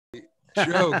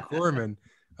Joe Gorman.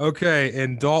 Okay,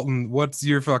 and Dalton, what's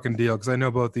your fucking deal? Because I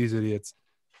know both these idiots.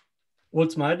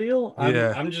 What's my deal?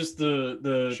 Yeah. I'm just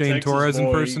the Shane Texas Torres boy.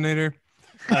 impersonator.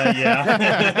 Yeah.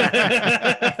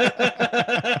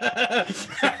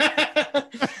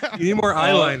 You need more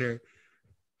eyeliner.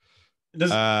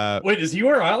 Does he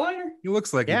wear eyeliner? He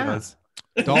looks like he does.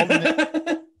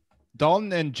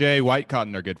 Dalton and Jay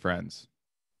Whitecotton are good friends.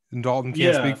 And Dalton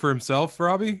can't speak for himself,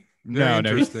 Robbie? No,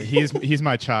 he's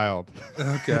my child.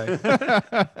 Okay.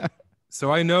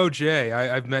 So I know Jay.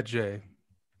 I've met Jay.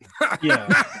 Yeah.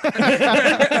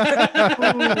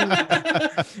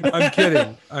 I'm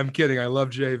kidding. I love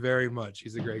Jay very much.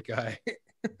 He's a great guy.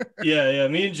 Yeah.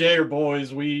 Me and Jay are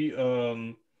boys. We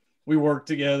worked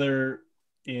together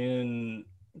I'm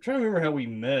trying to remember how we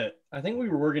met. I think we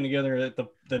were working together at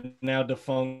the now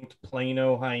defunct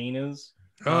Plano Hyenas.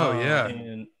 Oh, yeah.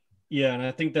 And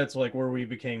I think that's like where we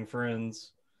became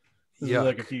friends. This was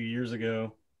like a few years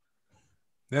ago.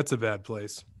 That's a bad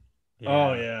place. Yeah.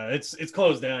 Oh yeah, it's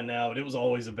closed down now, but it was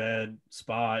always a bad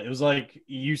spot. It was like it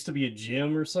used to be a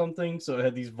gym or something, so it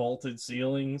had these vaulted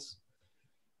ceilings.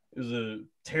 It was a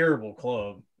terrible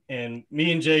club, and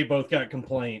me and Jay both got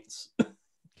complaints.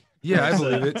 Yeah, I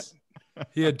believe it.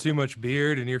 He had too much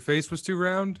beard and your face was too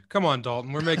round. Come on,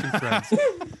 Dalton, we're making friends.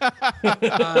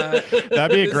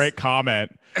 That'd be a great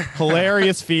comment.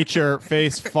 Hilarious feature,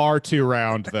 face far too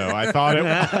round though. I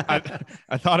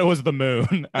thought it was the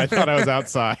moon. I thought I was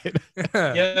outside.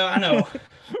 Yeah, I know.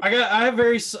 I have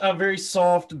a very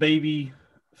soft baby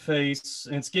face,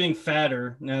 and it's getting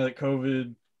fatter now that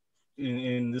COVID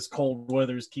in this cold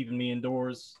weather is keeping me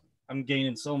indoors. I'm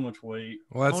gaining so much weight.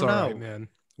 Well, that's all right, man.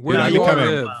 Where do you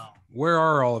live? Where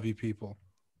are all of you people?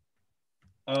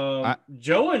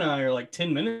 Joe and I are like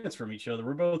 10 minutes from each other.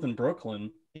 We're both in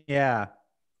Brooklyn. Yeah.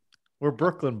 We're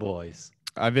Brooklyn boys.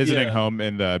 I'm visiting home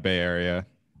in the Bay Area.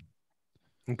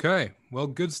 Okay. Well,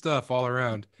 good stuff all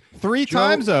around. 3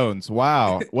 time zones.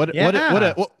 Wow. What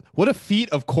a feat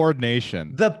of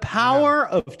coordination. The power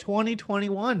of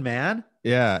 2021, man.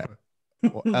 Yeah.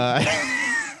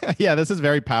 Yeah, this is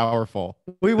very powerful.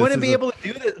 We wouldn't be able to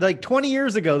do this. Like 20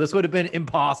 years ago, this would have been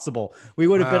impossible. We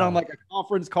would have been on like a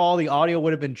conference call. The audio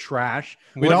would have been trash.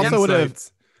 We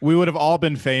would have all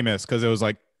been famous because it was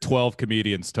like 12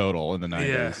 comedians total in the 90s.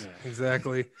 Yeah,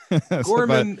 exactly.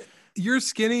 Gorman, you're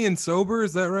skinny and sober,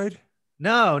 is that right?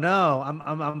 No,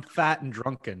 I'm fat and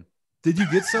drunken. Did you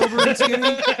get sober and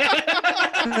skinny?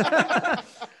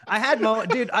 I had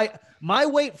my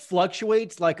weight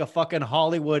fluctuates like a fucking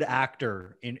Hollywood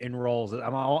actor in roles.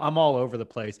 I'm all over the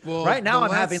place. Well, right now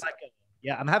I'm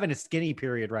having a skinny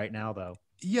period right now though.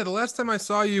 Yeah, the last time I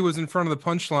saw you was in front of the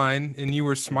Punchline and you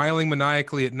were smiling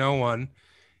maniacally at no one.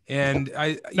 And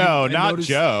I noticed,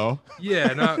 Joe.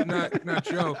 Yeah, not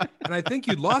Joe. And I think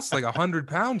you lost like 100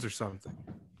 pounds or something.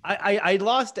 I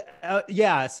lost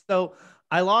so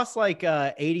I lost like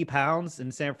 80 pounds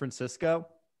in San Francisco.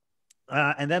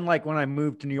 And then like when I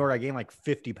moved to New York, I gained like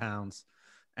 50 pounds,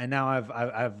 and now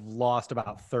I've lost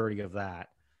about 30 of that.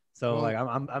 So like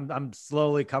I'm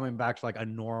slowly coming back to like a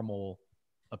normal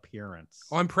appearance.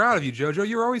 Oh, I'm proud of you, JoJo.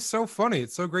 You're always so funny.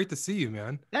 It's so great to see you,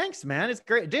 man. Thanks, man. It's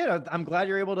great, dude. I'm glad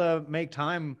you're able to make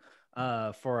time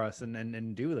for us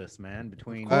and do this, man.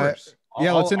 Between let's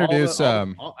introduce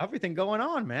everything going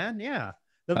on, man. Yeah,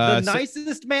 the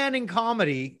nicest man in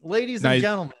comedy, ladies and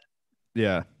gentlemen.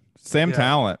 Yeah, Sam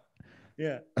Tallent.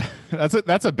 Yeah,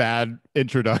 that's a bad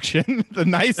introduction. The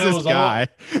nicest guy.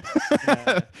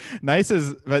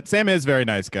 But Sam is a very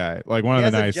nice guy. Like one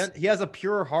of the nice. He has a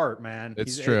pure heart, man.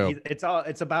 It's true. It's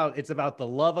about the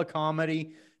love of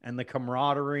comedy and the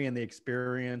camaraderie and the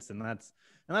experience, and that's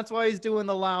why he's doing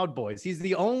the Loud Boys. He's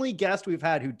the only guest we've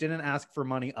had who didn't ask for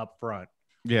money up front.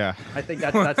 Yeah, I think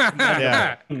that's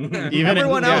yeah. Even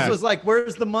everyone else was like,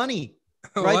 "Where's the money?"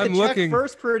 Well, Write the check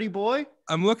first, pretty boy.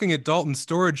 I'm looking at Dalton's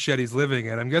storage shed he's living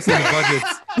in. I'm guessing I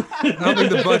don't think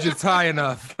the budget's high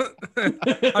enough.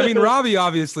 I mean, Robbie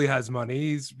obviously has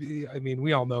money.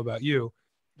 We all know about you.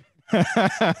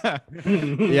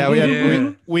 Yeah,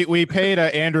 we paid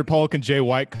Andrew Polk and Jay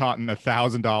Whitecotton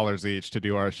 $1,000 each to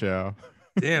do our show.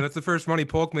 Damn, that's the first money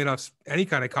Polk made off any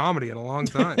kind of comedy in a long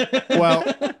time.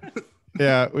 Well,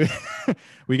 yeah,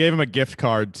 we gave him a gift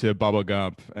card to Bubba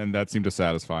Gump, and that seemed to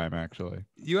satisfy him, actually.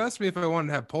 You asked me if I wanted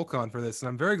to have Polk on for this, and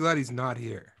I'm very glad he's not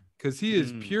here because he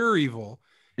is pure evil.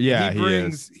 Yeah,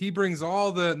 he brings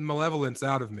all the malevolence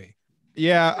out of me.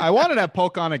 Yeah, I wanted to have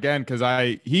Polk on again because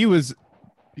he's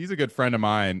a good friend of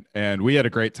mine, and we had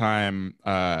a great time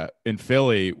in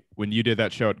Philly when you did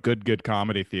that show at Good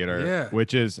Comedy Theater,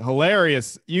 which is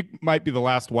hilarious. You might be the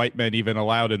last white man even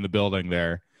allowed in the building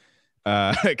there.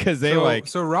 because they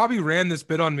So Robbie ran this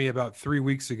bit on me about 3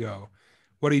 weeks ago.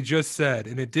 What he just said,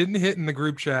 and it didn't hit in the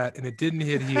group chat, and it didn't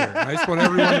hit here. I just want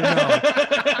everyone to know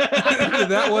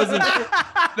that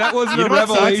wasn't a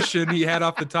revelation he had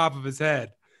off the top of his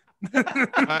head.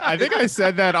 I think I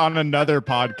said that on another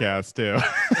podcast too,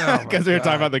 because we were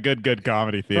talking about the good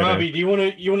comedy theater. Robbie, do you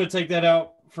want to take that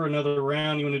out for another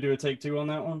round? You want to do a take 2 on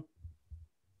that one?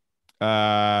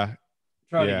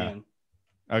 Try it again.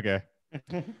 Okay.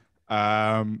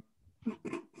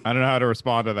 I don't know how to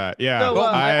respond to that. Yeah. So,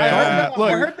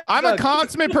 look, I'm a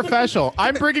consummate professional.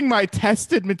 I'm bringing my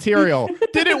tested material.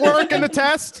 Did it work in the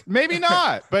test? Maybe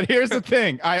not. But here's the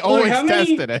thing. I always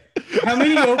tested it. How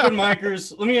mmany open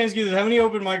micers? Let me ask you this. How many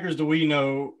open micers do we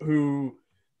know who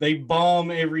they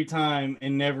bomb every time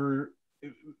and never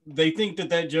they think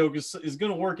that joke is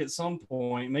going to work at some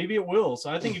point. Maybe it will. So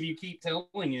I think if you keep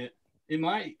telling it, you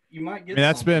might get.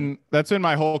 I mean, that's been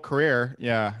my whole career.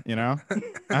 Yeah,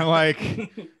 I'm like,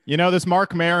 this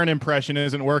Mark Maron impression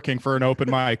isn't working for an open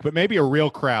mic, but maybe a real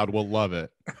crowd will love it.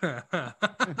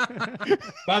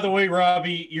 By the way,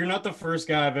 Robbie, you're not the first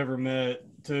guy I've ever met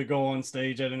to go on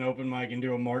stage at an open mic and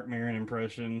do a Mark Maron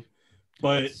impression.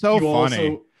 But it's so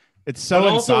funny. It's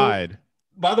so inside.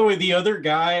 By the way, the other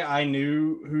guy I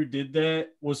knew who did that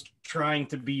was trying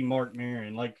to be Mark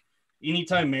Maron. Like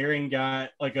anytime Maron got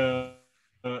like a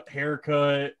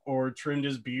haircut or trimmed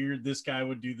his beard, this guy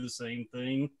would do the same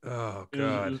thing. Oh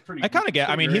god, it was pretty. I kind of get.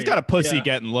 I mean, he's got a pussy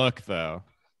getting look though.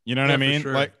 You know what I mean?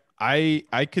 Sure. Like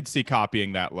I could see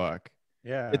copying that look.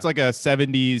 Yeah, it's like a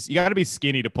 70s. You got to be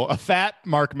skinny to pull a fat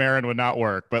Mark Maron would not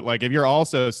work. But like if you're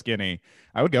also skinny,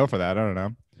 I would go for that. I don't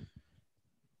know.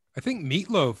 I think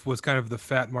Meatloaf was kind of the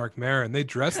fat Mark Maron. They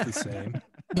dressed the same.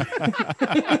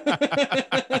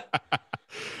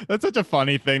 That's such a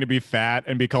funny thing to be fat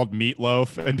and be called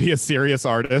Meatloaf and be a serious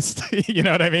artist. You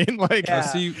know what I mean? Like,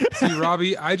 see,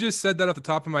 Robbie, I just said that off the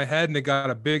top of my head and it got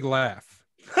a big laugh.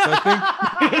 So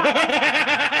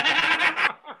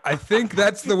I think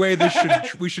that's the way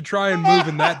we should try and move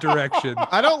in that direction.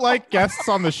 I don't like guests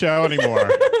on the show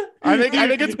anymore. I think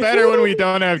it's better when we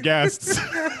don't have guests.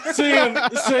 Sam,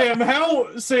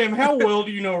 how well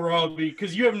do you know Robbie?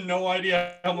 Because you have no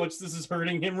idea how much this is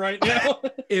hurting him right now.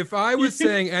 If I was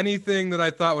saying anything that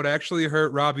I thought would actually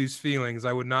hurt Robbie's feelings,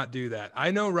 I would not do that.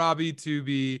 I know Robbie to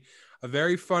be a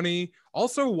very funny,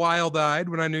 also wild-eyed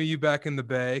when I knew you back in the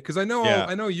Bay. Because I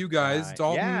know you guys,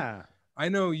 Dalton. Yeah. I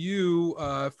know you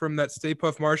from that Stay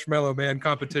Puft Marshmallow Man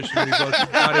competition we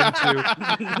both got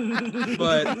into.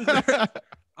 But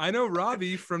I know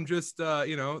Robbie from just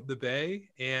the Bay,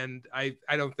 and I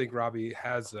don't think Robbie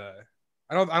has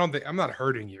I don't think I'm not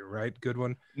hurting you, right,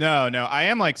 Goodwin? No, I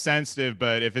am like sensitive,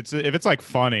 but if it's like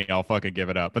funny, I'll fucking give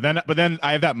it up. But then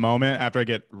I have that moment after I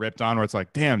get ripped on where it's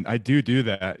like, damn, I do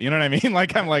that. You know what I mean?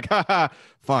 Like I'm like, haha,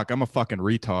 fuck, I'm a fucking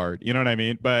retard. You know what I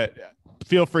mean? But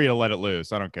feel free to let it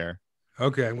loose. I don't care.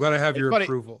 Okay, I'm glad I have your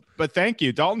approval. But thank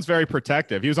you. Dalton's very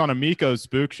protective. He was on Amico's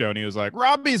spook show, and he was like,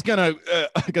 Robbie's gonna,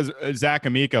 because Zach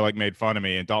Amico like made fun of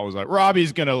me, and Dalton was like,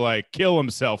 Robbie's gonna like kill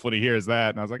himself when he hears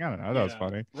that, and I was like, I don't know, that was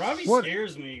funny. Robbie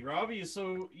scares me. Robbie is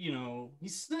so,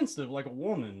 he's sensitive like a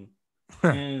woman.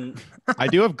 And I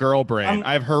do have girl brain.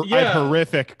 I have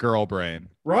horrific girl brain.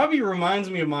 Robbie reminds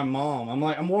me of my mom.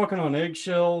 I'm walking on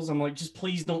eggshells. I'm like, just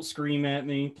please don't scream at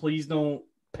me. Please don't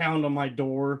pound on my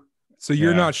door. So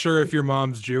you're not sure if your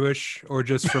mom's Jewish or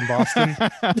just from Boston?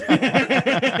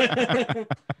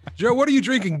 Joe, what are you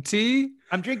drinking? Tea?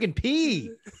 I'm drinking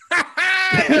pee.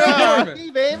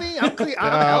 Pee, baby. I'm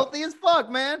healthy as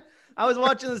fuck, man. I was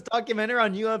watching this documentary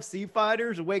on UFC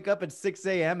fighters who wake up at 6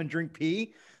 a.m. and drink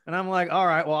pee. And I'm like, all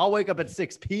right, well, I'll wake up at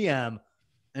 6 p.m.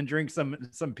 and drink some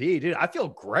pee. Dude, I feel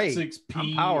great. 6 p.m.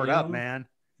 I'm powered up, man.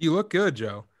 You look good,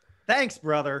 Joe. Thanks,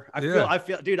 brother. I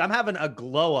feel, dude, I'm having a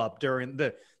glow up during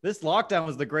this lockdown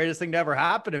was the greatest thing to ever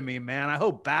happen to me, man. I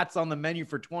hope bats on the menu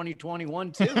for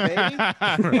 2021 too, baby.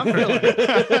 I'm feeling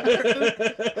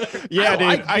it. Yeah, dude.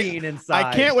 Like being inside.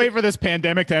 I can't wait for this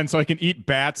pandemic to end so I can eat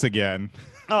bats again.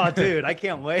 Oh, dude, I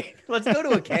can't wait. Let's go to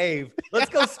a cave. Let's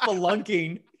go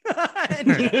spelunking. And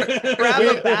grab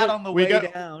a bat on the way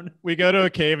down. We go to a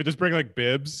cave and just bring like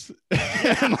bibs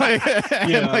and like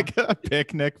a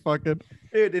picnic, fucking.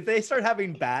 Dude, if they start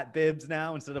having bat bibs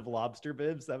now instead of lobster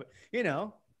bibs, that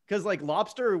because like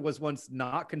lobster was once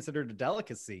not considered a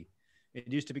delicacy. It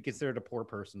used to be considered a poor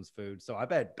person's food. So I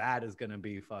bet bat is gonna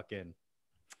be fucking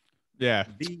the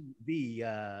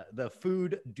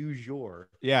food du jour.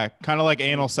 Yeah, kind of like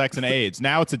anal sex and AIDS.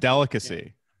 Now it's a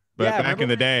delicacy. But back in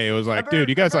the day, it was like, dude,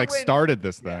 you guys like started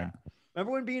this thing.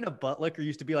 Remember when being a butt licker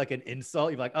used to be like an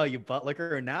insult? You're like, oh, you butt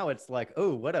licker, and now it's like,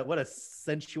 oh, what a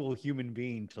sensual human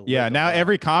being to. Yeah, now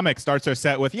every comic starts their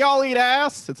set with "Y'all eat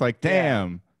ass." It's like,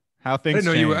 damn, how things. I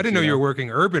didn't know you know? were working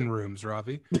urban rooms,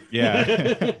 Robbie.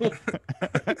 Yeah.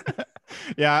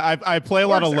 Yeah, I play a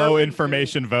lot of low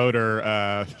information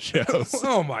voter shows.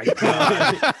 Oh my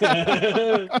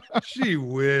god. Gee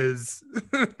whiz.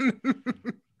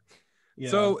 Yeah.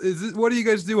 So what do you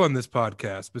guys do on this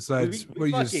podcast besides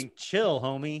we fucking chill,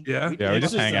 homie? Yeah. We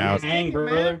just hang out. Hang,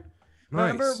 brother.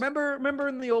 Nice. Remember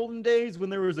in the olden days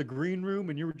when there was a green room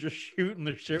and you were just shooting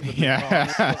the shit with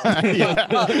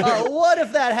what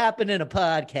if that happened in a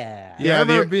podcast? Yeah, I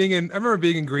remember being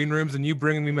in green rooms and you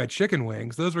bringing me my chicken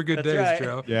wings. Those were good days, right.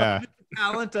 Joe. Yeah.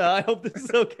 Talent, I hope this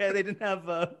is okay. They didn't have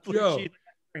Joe,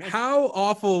 how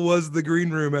awful was the green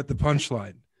room at the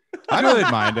Punchline? I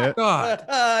didn't mind it. God.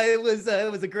 It was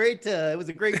a great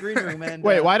green room. And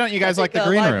wait, why don't you guys like the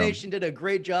green Live room? Nation did a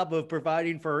great job of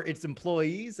providing for its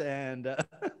employees, and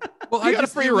well, I got a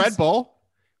free Red Bull.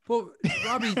 Well,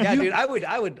 Robbie, yeah, dude,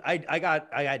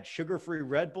 I had sugar-free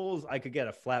Red Bulls. I could get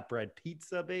a flatbread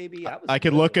pizza, baby. I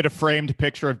could look at a framed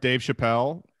picture of Dave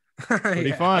Chappelle.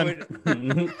 Pretty fun.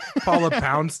 Paula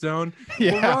Poundstone.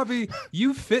 Yeah. Well, Robbie,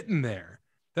 you fit in there.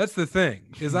 That's the thing,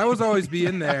 is I was always be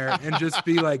in there and just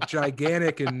be like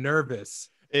gigantic and nervous.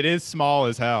 It is small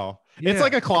as hell. Yeah. It's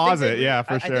like a closet. Yeah,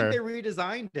 for sure. I think they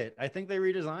redesigned it. I think they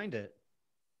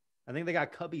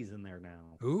got cubbies in there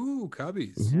now. Ooh,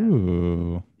 cubbies.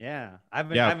 Ooh. Yeah. I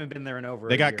haven't been there in over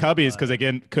They got cubbies because they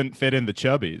couldn't fit in the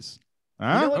chubbies.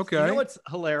 Huh? You know what's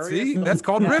hilarious? See, that's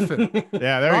called riffing.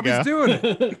 Yeah, there we go. Robbie's doing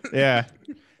it. Yeah.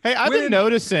 Hey, I've been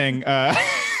noticing. I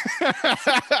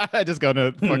just go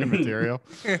to fucking material.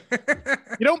 You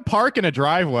don't park in a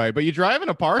driveway, but you drive in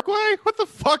a parkway? What the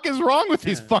fuck is wrong with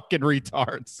these fucking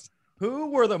retards? Who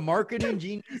were the marketing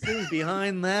geniuses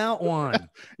behind that one?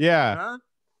 Yeah.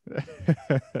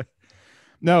 Huh?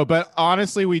 No, but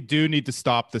honestly, we do need to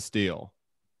stop the steal.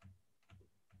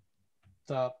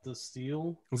 Stop the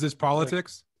steal? Was this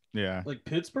politics? Yeah. Like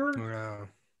Pittsburgh? Yeah.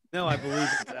 No, I believe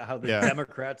it's how the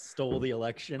Democrats stole the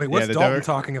election. Wait, what's Dalton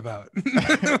talking about?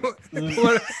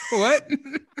 What?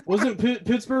 Wasn't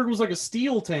Pittsburgh was like a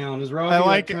steel town? Is Robbie? I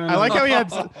like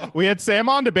how we had Sam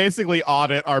on to basically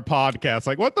audit our podcast.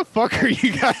 Like, what the fuck are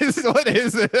you guys? What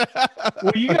is it?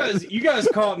 Well, you guys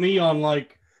caught me on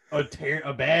like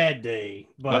a bad day,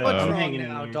 but what's wrong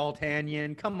now,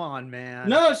 Daltanian? Come on, man.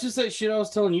 No, it's just that shit I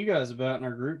was telling you guys about in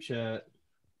our group chat.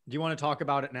 Do you want to talk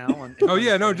about it now? Oh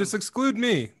yeah, no, just exclude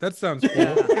me. That sounds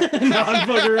cool.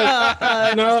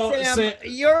 No, Sam,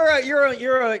 you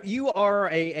are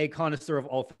a connoisseur of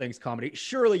all things comedy.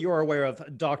 Surely you're aware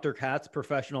of Dr. Katz,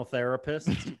 professional therapist.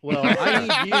 Well,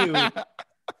 I need you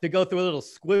to go through a little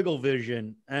squiggle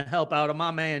vision and help out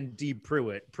my man D.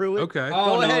 Pruitt. Okay.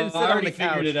 Go ahead and sit on the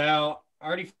couch. Figured it out. I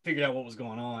already figured out what was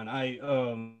going on. I've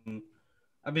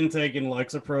been taking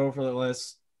Lexapro for the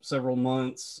last several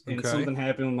months, and something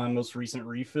happened with my most recent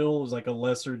refill. It was like a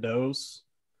lesser dose,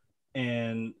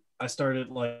 and I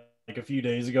started like a few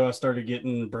days ago. I started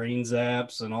getting brain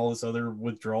zaps and all this other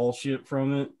withdrawal shit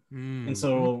from it, and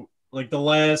so like the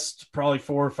last probably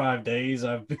 4 or 5 days,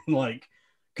 I've been like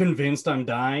convinced I'm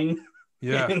dying.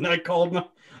 Yeah, and I called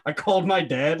my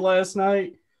dad last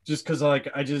night just because like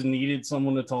I just needed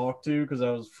someone to talk to because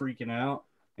I was freaking out,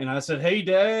 and I said, "Hey,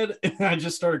 Dad," and I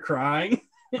just started crying.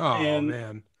 Oh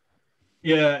man.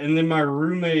 Yeah, and then my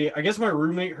roommate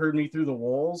heard me through the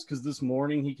walls because this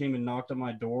morning he came and knocked on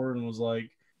my door and was like,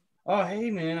 "Oh,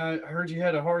 hey, man, I heard you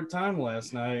had a hard time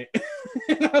last night."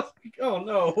 And I was like, "Oh,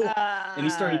 no."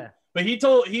 And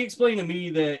he explained to me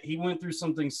that he went through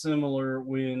something similar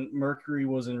when Mercury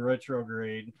was in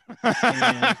retrograde.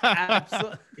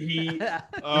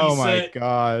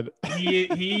 God.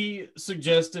 He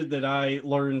suggested that I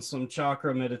learn some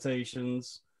chakra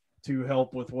meditations to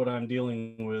help with what I'm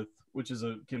dealing with, which is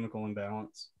a chemical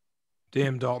imbalance.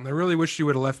 Damn, Dalton. I really wish you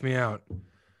would have left me out.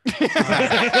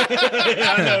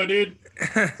 I know, dude.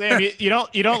 Sam, you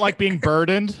don't like being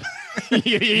burdened?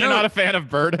 You're not a fan of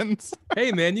burdens?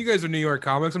 Hey, man, you guys are New York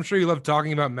comics. I'm sure you love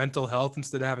talking about mental health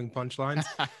instead of having punchlines.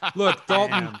 Look,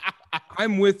 Dalton,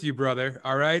 I'm with you, brother.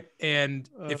 All right. And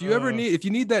if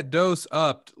you need that dose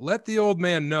upped, let the old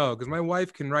man know, because my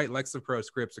wife can write Lexapro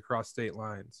scripts across state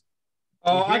lines.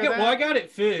 Oh, I got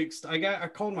it fixed. I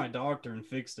called my doctor and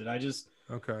fixed it. I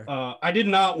did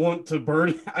not want to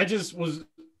burn. I just was.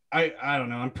 I don't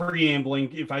know. I'm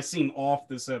preambling. If I seem off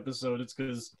this episode, it's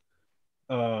because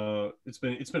it's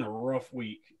been a rough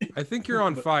week. I think you're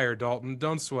on fire, Dalton.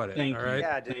 Don't sweat it. Thank all you. right.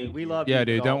 Yeah, dude. We love you. Yeah,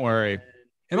 dude. Dalton. Don't worry.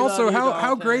 And also,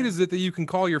 how great is it that you can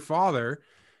call your father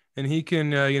and he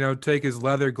can, take his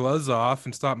leather gloves off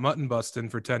and stop mutton busting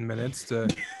for 10 minutes to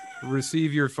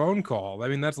receive your phone call. I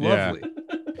mean, that's lovely.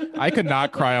 I could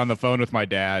not cry on the phone with my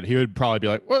dad. He would probably be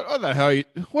like, what the hell?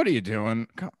 What are you doing?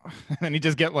 And he'd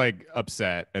just get like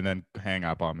upset and then hang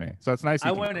up on me. So it's nice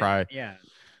you can cry. Yeah.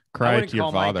 Cry to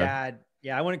your father.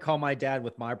 I wouldn't call my dad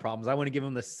with my problems. I want to give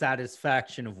him the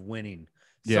satisfaction of winning.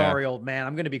 Yeah. Sorry, old man.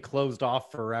 I'm going to be closed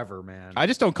off forever, man. I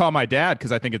just don't call my dad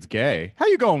because I think it's gay. How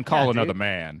you going to call another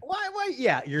man? Why?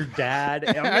 Yeah, your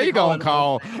dad. How you going to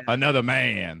call another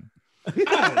man?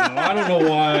 I don't know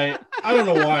why. I don't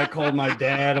know why I called my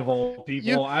dad of all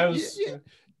people.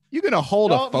 You gonna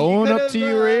hold a phone up to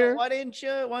your ear? Why don't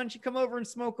you come over and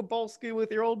smoke a bolski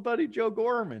with your old buddy Joe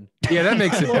Gorman? Yeah, that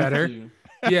makes it better.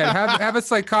 Yeah, have a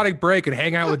psychotic break and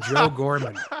hang out with Joe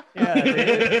Gorman. Yeah,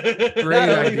 dude. Great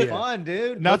That'd idea. be fun,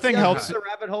 dude. Nothing helps. The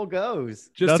rabbit hole goes.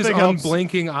 Just his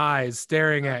unblinking eyes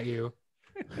staring at you.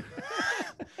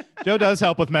 Joe does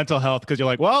help with mental health because you're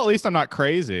like, well, at least I'm not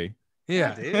crazy.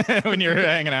 Yeah, when you're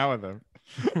hanging out with him.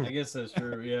 I guess that's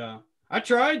true. Yeah, I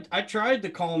tried to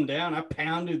calm down. I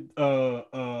pounded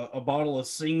a bottle of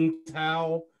Sing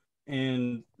Tao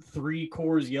and 3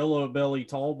 Coors Yellow Belly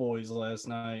Tall Boys last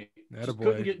night. Just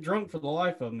couldn't get drunk for the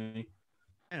life of me.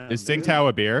 Is Sing Tao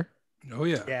a beer? Oh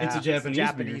yeah, it's a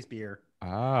Japanese beer.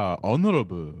 Ah,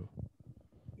 honorable.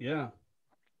 Yeah.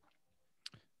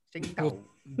 Well,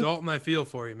 Dalton, I feel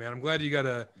for you, man. I'm glad you got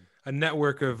a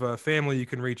network of family you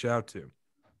can reach out to.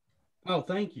 Oh,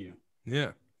 thank you.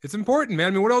 Yeah, it's important, man.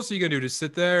 I mean, what else are you gonna do? Just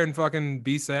sit there and fucking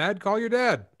be sad? Call your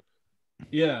dad.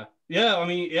 Yeah. I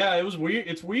mean, yeah, it was weird.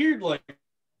 It's weird, like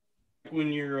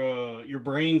when your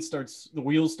brain starts, the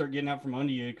wheels start getting out from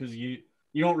under you because you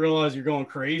don't realize you're going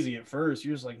crazy at first.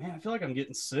 You're just like, man, I feel like I'm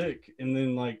getting sick, and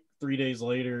then like 3 days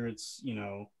later, it's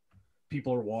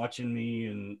people are watching me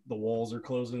and the walls are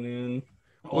closing in.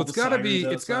 Well, it's gotta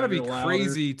be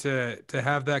crazy to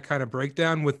have that kind of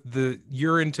breakdown with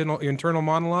your internal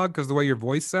monologue because the way your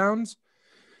voice sounds.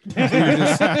 You're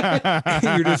just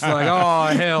like, oh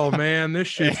hell, man, this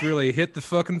shit's really hit the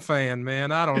fucking fan,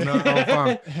 man. I don't know if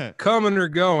I'm coming or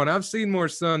going. I've seen more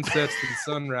sunsets than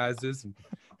sunrises.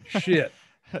 Shit.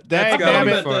 Dad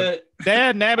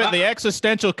nabbit, the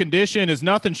existential condition is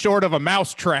nothing short of a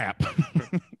mousetrap.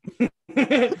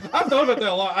 I've thought about that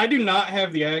a lot. I do not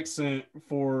have the accent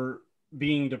for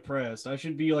being depressed. I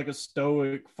should be like a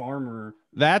stoic farmer.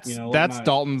 That's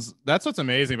Dalton's. That's what's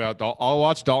amazing about Dalton. I'll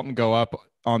watch Dalton go up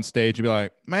on stage and be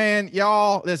like, man,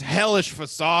 y'all, this hellish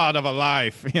facade of a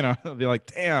life. I'll be like,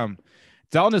 damn,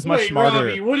 Dalton is much smarter.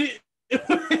 Robbie,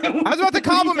 I was about to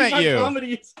compliment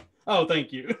you. Oh,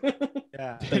 thank you.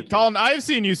 Yeah, Dalton, I've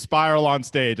seen you spiral on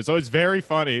stage. It's always very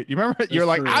funny. You remember? You're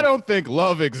like, I don't think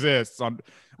love exists.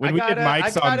 When we did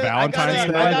mics on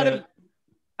Valentine's Day.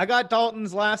 I got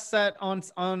Dalton's last set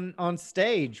on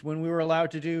stage when we were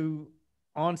allowed to do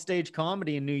on stage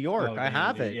comedy in New York. I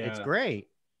have it. Yeah. It's great.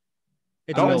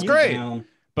 It's great.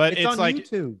 But it's on like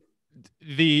YouTube.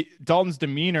 The Dalton's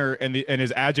demeanor and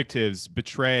his adjectives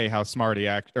betray how smart he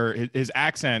his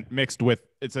accent mixed with.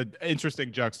 It's an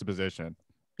interesting juxtaposition.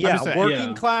 Yeah,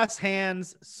 working class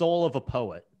hands, soul of a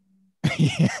poet.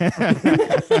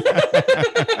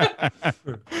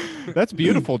 That's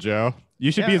beautiful, Joe.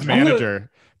 You should be his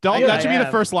manager. Dalton, that should be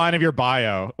the first line of your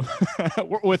bio.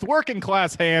 With working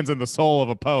class hands and the soul of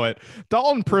a poet,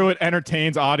 Dalton Pruitt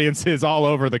entertains audiences all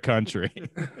over the country.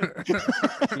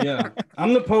 Yeah.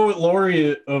 I'm the poet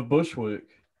laureate of Bushwick.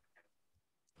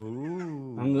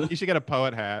 Ooh. You should get a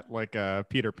poet hat like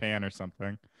Peter Pan or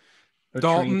something.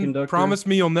 Dalton, promise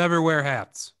me you'll never wear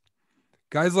hats.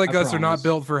 Guys like us are not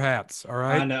built for hats, all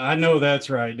right? I know that's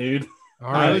right, dude.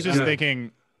 All right, I was just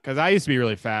thinking, because I used to be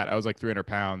really fat. I was like 300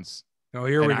 pounds. Oh,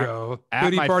 here we go.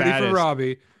 Goodie party for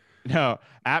Robbie. No,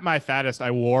 at my fattest,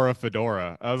 I wore a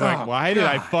fedora. I was like, why did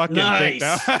I fucking think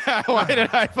that? Why did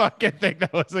I fucking think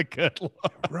that was a good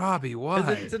look? Robbie,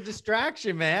 why? It's a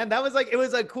distraction, man. That was it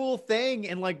was a cool thing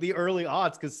in like the early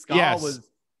aughts because ska was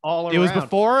all around. It was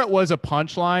before it was a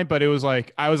punchline, but it was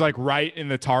like I was like right in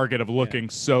the target of looking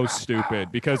so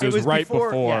stupid because it was right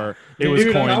before it was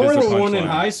coined I as a punchline. wore one in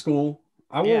high school.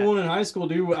 I wore one in high school,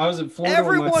 dude. I was in Florida.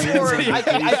 Everyone wore it. I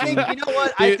think you know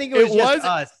what? I think it was just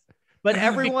us. But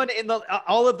everyone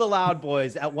all of the Loud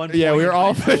Boys at one point. Yeah, we were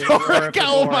all fedora.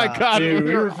 Oh my god, dude,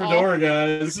 we were fedora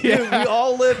guys. Dude,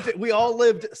 we all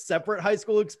lived separate high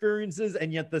school experiences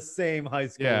and yet the same high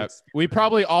school. Yeah, we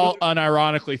probably all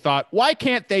unironically thought, why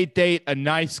can't they date a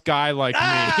nice guy like me?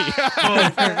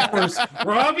 Oh, of course,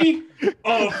 Robbie.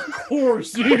 Of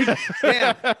course, dude.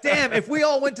 Damn, if we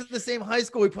all went to the same high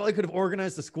school, we probably could have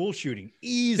organized a school shooting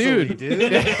easily, dude.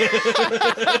 Instead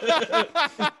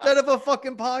of a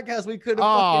fucking podcast, we could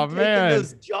have taken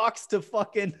those jocks to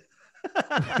fucking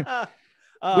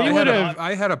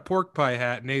I had a pork pie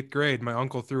hat in 8th grade. My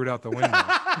uncle threw it out the window.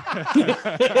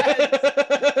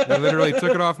 I literally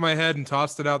took it off my head and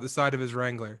tossed it out the side of his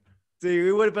Wrangler. Dude,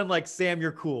 we would have been like, Sam,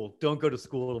 you're cool. Don't go to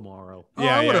school tomorrow.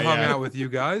 I would have hung out with you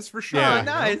guys for sure. Yeah,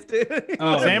 nice, dude.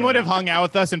 Sam would have hung out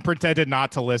with us and pretended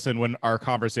not to listen when our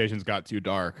conversations got too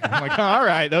dark. I'm like, all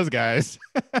right, those guys.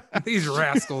 These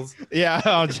rascals.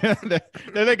 Yeah,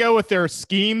 there they go with their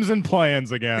schemes and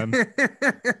plans again.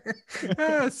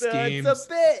 Schemes. It's a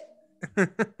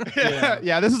bit.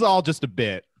 Yeah, this is all just a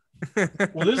bit.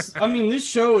 Well, this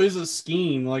show is a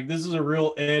scheme. Like, this is a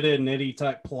real Ed and Eddie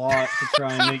type plot to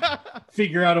try and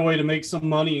figure out a way to make some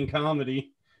money in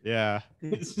comedy. Yeah.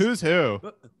 Who's who?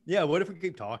 Yeah, what if we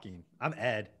keep talking? I'm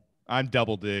Ed. I'm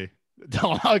Double D.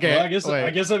 Okay. Well,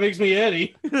 I guess that makes me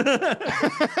Eddie.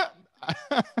 The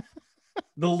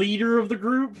leader of the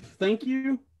group. Thank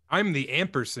you. I'm the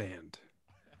ampersand.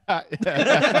 We're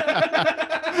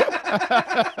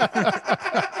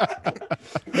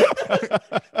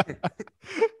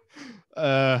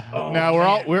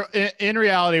in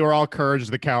reality we're all Courage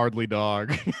the Cowardly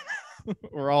Dog.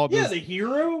 We're all the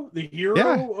hero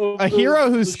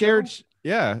who's scared.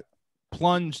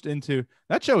 Plunged into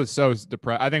that show is so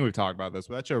depressed. I think we've talked about this,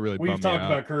 but that show really we've talked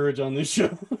about courage on this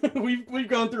show. we've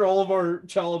gone through all of our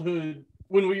childhood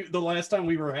the last time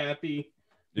we were happy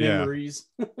memories.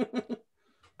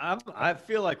 I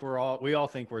feel like we all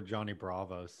think we're Johnny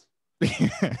Bravos.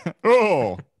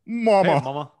 Oh,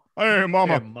 mama. Hey,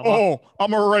 mama. Hey, mama. Oh,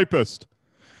 I'm a rapist.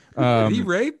 Did he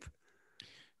rape?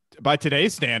 By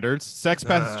today's standards, Sex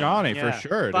Pest Johnny for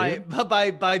sure. By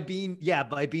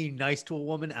being nice to a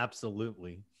woman,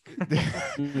 absolutely.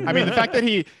 I mean, the fact that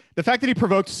he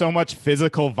provoked so much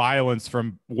physical violence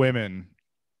from women.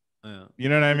 You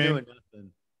know what I mean?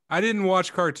 I didn't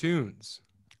watch cartoons.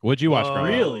 What'd you watch?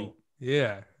 Really?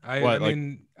 Yeah.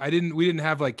 We didn't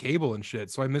have like cable and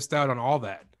shit, so I missed out on all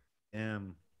that.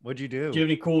 What'd you do? Do you have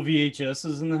any cool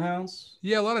VHSs in the house?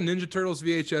 Yeah, a lot of Ninja Turtles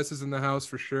VHSs in the house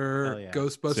for sure. Yeah.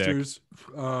 Ghostbusters.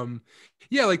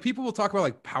 Yeah, like people will talk about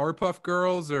like Powerpuff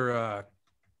Girls or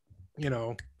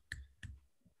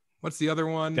what's the other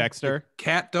one? Dexter.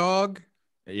 Cat Dog.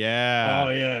 Yeah.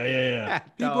 Oh yeah.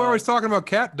 People are always talking about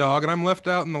Cat Dog, and I'm left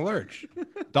out in the lurch.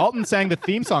 Dalton sang the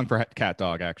theme song for Cat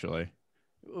Dog, actually.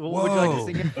 Would you like to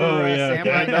sing it for Sam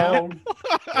Cat right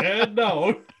now?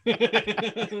 Dog.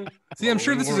 See, I'm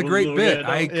sure this is a great bit.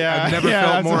 I've never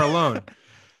felt more alone.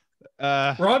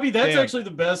 Robbie, that's actually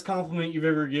the best compliment you've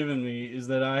ever given me, is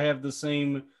that I have the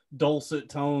same dulcet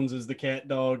tones as the Cat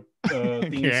Dog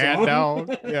theme song.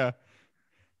 Dog. Yeah.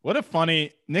 What a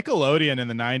funny Nickelodeon in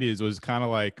the 90s was kind of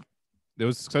like it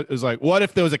was like, what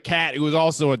if there was a cat who was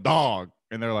also a dog?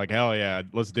 And they're like, hell yeah,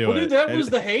 let's do it. Dude, that was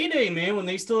the heyday, man, when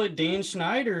they still had Dan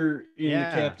Schneider in the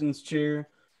captain's chair.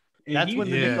 And that's when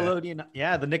the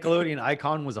Nickelodeon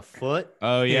icon was a foot.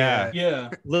 Oh yeah.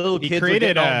 Yeah. Little kids would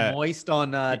get all moist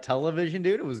on television,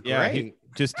 dude. It was great.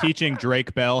 Just teaching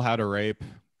Drake Bell how to rape.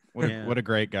 What a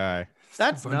great guy.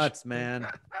 That's nuts, man.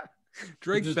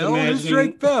 Drake Bell? Who's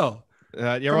Drake Bell? You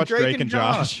ever watch Drake and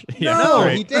Josh? No,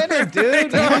 he didn't,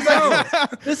 dude.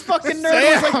 This fucking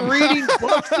nerd was like reading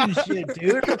books and shit,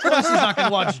 dude. Of course he's not gonna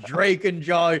watch Drake and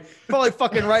Josh. Probably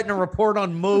fucking writing a report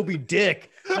on Moby Dick,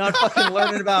 not fucking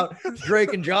learning about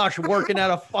Drake and Josh working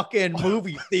at a fucking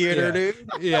movie theater, dude.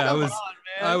 Yeah,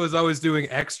 I was always doing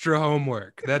extra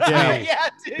homework. That's me. Yeah,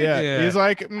 dude. Yeah. He's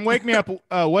like, wake me up.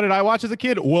 What did I watch as a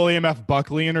kid? William F.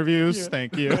 Buckley interviews. Yeah.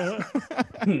 Thank you.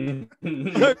 Go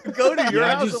to your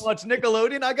house and watch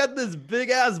Nickelodeon. I got this big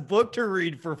ass book to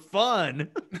read for fun.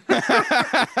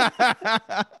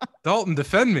 Dalton,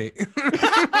 defend me.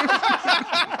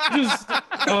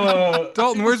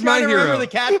 Dalton, where's my hero? The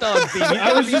cat dog theme.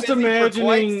 I was just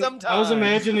imagining. I was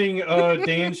imagining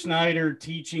Dan Schneider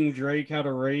teaching Drake how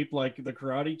to rape like the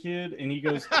Karate Kid, and he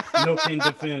goes, "No can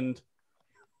defend.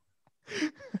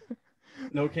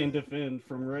 No can defend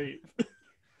from rape."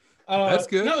 That's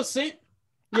good. No,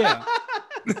 yeah.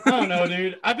 I don't know,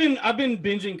 dude. I've been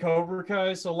binging Cobra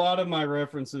Kai, so a lot of my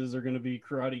references are going to be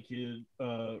Karate Kid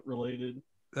related.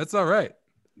 That's all right.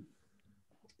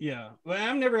 Yeah, but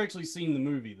I've never actually seen the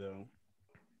movie though.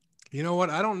 You know what?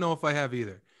 I don't know if I have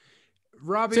either.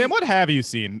 Robbie, Sam, what have you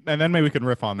seen? And then maybe we can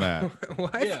riff on that.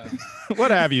 What? Yeah. What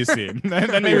have you seen?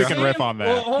 And then maybe we can riff on that.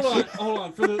 Well, hold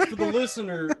on. For the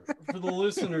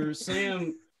listener,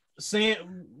 Sam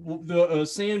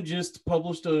just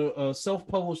published a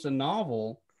self-published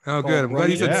novel Oh, good. I'm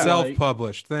glad you said Yeah.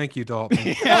 self-published. Thank you, Dalton. Oh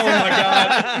my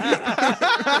god,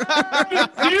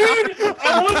 dude!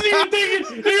 I wasn't even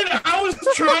thinking, dude. I was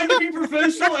trying to be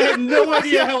professional. I had no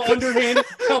idea how underhanded,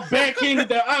 how backhanded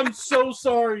that. I'm so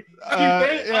sorry, dude.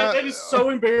 That is so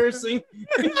embarrassing.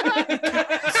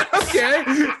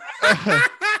 Okay.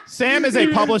 Sam is a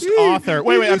published author.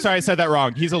 Wait, I'm sorry, I said that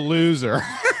wrong. He's a loser.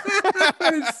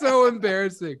 That is so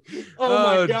embarrassing.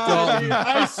 Oh my god, Dalton. dude.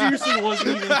 I seriously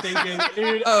wasn't even thinking,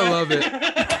 dude. I love it.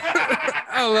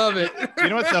 I love it. You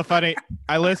know what's so funny?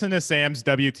 I listened to Sam's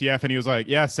WTF and he was like,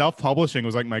 yeah, self-publishing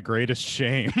was like my greatest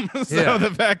shame. So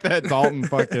the fact that Dalton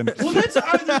fucking... Well, that's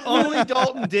Only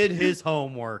Dalton did his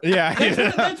homework. Yeah.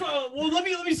 That's what. Well, let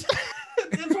me.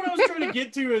 That's what I was trying to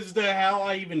get to as to how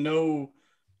I even know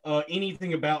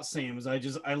anything about Sam. Is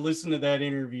I listened to that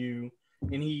interview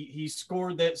and he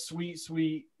scored that sweet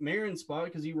Marin spot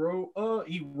because he wrote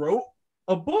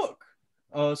a book,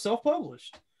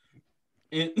 self-published,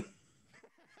 and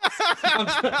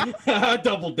I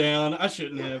doubled down. I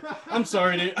shouldn't have. I'm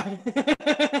sorry,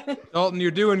 dude. Dalton,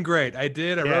 you're doing great. I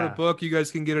wrote a book. You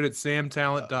guys can get it at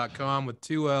samtallent.com with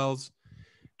 2 L's.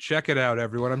 Check it out,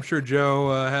 everyone. I'm sure Joe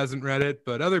hasn't read it,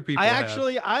 but other people have.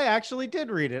 I actually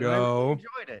did read it. Joe.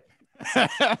 I enjoyed it.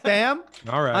 Sam,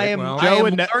 All right. I am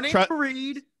learning to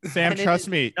read. Sam, trust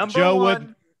me.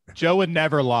 One. Joe would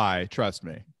never lie. Trust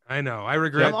me. I know. I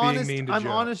regret being mean to Joe. I'm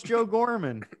honest Joe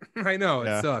Gorman. I know.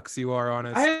 It sucks. You are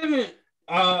honest.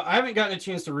 I haven't gotten a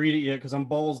chance to read it yet because I'm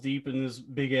balls deep in this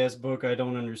big ass book I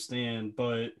don't understand.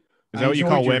 But is that what you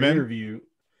call women? Interview.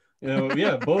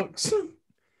 Yeah, books.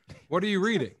 What are you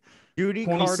reading? Judy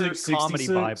Carter's Comedy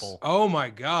Bible. Oh my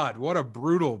God. What a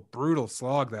brutal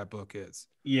slog that book is.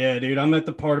 Yeah, dude. I'm at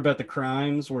the part about the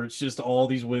crimes where it's just all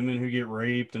these women who get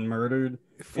raped and murdered.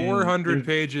 400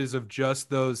 pages of just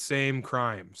those same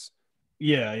crimes.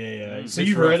 Yeah. So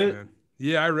you read it? Man.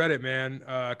 Yeah, I read it, man.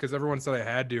 Because everyone said I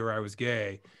had to or I was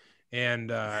gay.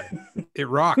 And it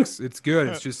rocks. It's good.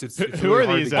 It's who really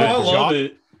are these? I love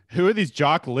it. Who are these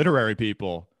jock literary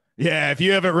people? Yeah, if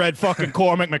you haven't read fucking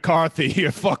Cormac McCarthy,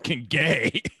 you're fucking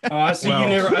gay. I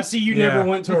see you never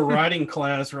went to a writing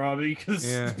class, Robbie,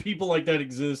 because people like that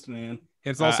exist, man.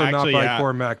 It's also not by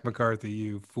Cormac McCarthy,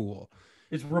 you fool.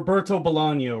 It's Roberto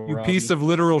Bolaño, you Robbie. piece of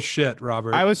literal shit,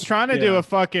 Robert. I was trying to do a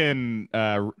fucking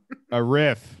a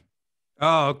riff.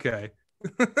 Oh, okay.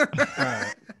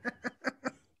 Right.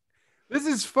 This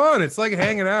is fun. It's like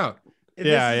hanging out.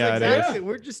 Yeah, exactly.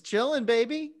 We're just chilling,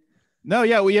 baby. No,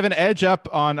 yeah, we have an edge up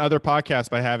on other podcasts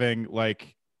by having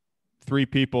like 3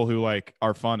 people who like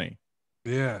are funny.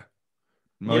 Yeah.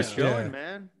 Most chilling,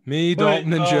 man. Me,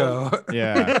 Dalton, and Joe.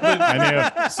 Yeah, I knew.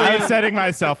 I was setting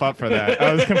myself up for that.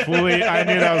 I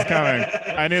knew that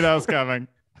was coming.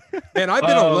 And I've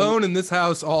been alone in this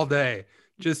house all day,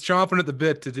 just chomping at the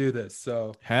bit to do this.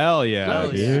 So hell yeah,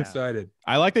 dude. Excited.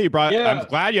 I like that you brought. Yeah. I'm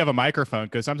glad you have a microphone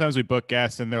because sometimes we book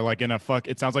guests and they're like in a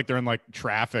it sounds like they're in like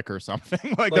traffic or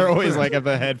something. like they're always like have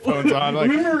the headphones on.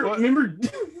 Like, remember,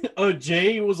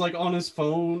 Jay was like on his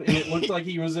phone and it looked like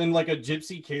he was in like a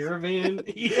gypsy caravan.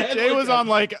 Jay was on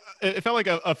like it felt like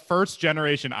a first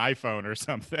generation iPhone or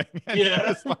something.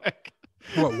 Yeah. Like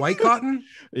what, White Cotton?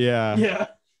 Yeah. Yeah.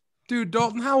 Dude,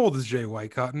 Dalton, how old is Jay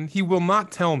White Cotton? He will not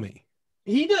tell me.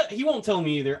 He won't tell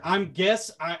me either.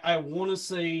 I want to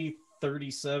say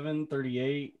 37,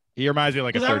 38. He reminds me of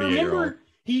like a 30-year-old.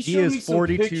 He is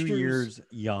 42 years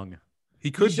young.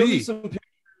 He could be. Me some pictures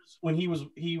when he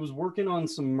was working on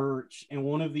some merch, and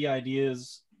one of the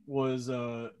ideas was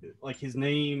like his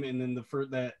name and then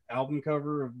that album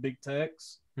cover of Big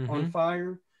Tex on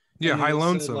fire. Yeah, High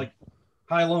Lonesome. Like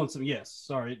High Lonesome. Yes,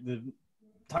 sorry, the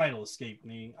title escaped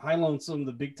me. High Lonesome,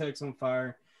 the Big Tex on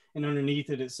fire. And underneath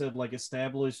it said like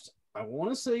established, I want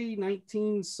to say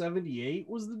 1978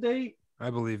 was the date. I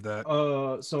believe that.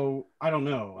 So I don't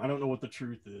know. I don't know what the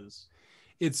truth is.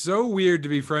 It's so weird to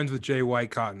be friends with Jay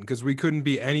White Cotton because we couldn't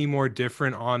be any more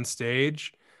different on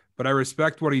stage, but I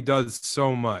respect what he does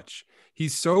so much.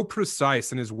 He's so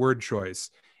precise in his word choice.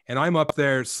 And I'm up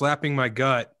there slapping my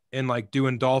gut and like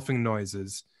doing dolphin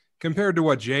noises compared to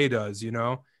what Jay does, you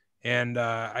know? And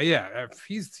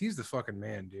he's the fucking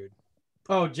man, dude.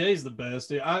 Oh, Jay's the best.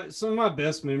 Dude. Some of my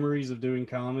best memories of doing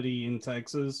comedy in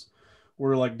Texas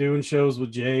were like doing shows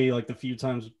with Jay, like the few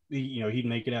times he'd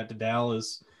make it out to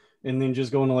Dallas, and then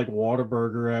just going to like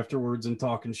Whataburger afterwards and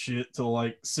talking shit till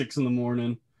like 6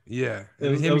 a.m. Yeah,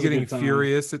 and him getting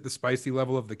furious at the spicy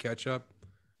level of the ketchup.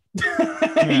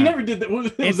 He never did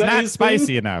that. It's not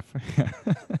spicy enough.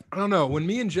 I don't know. When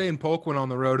me and Jay and Polk went on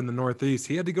the road in the Northeast,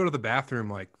 he had to go to the bathroom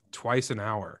like twice an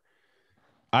hour.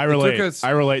 I relate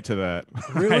to that.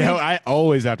 Really? I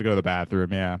always have to go to the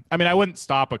bathroom. Yeah. I mean, I wouldn't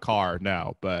stop a car,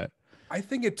 no, but I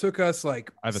think it took us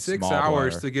like I have a 6 small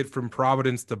hours bladder. to get from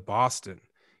Providence to Boston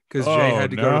because Jay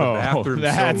had to go to the bathroom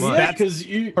so much. Yeah, because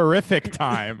you horrific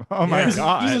time. Oh my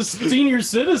god. He's a senior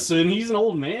citizen. He's an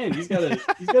old man. He's got a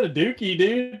dookie,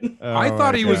 dude. I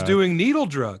thought he was doing needle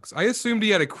drugs. I assumed he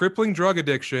had a crippling drug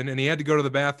addiction and he had to go to the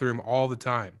bathroom all the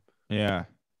time. Yeah.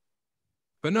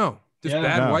 But no, just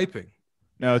bad wiping.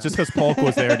 No, it's just because Polk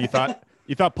was there and you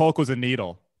thought Polk was a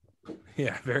needle.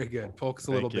 Yeah, very good. Polk's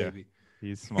a little baby.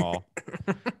 He's small.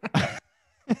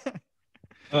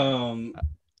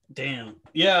 Damn.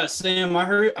 Yeah, Sam, I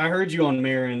heard you on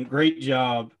Marin. Great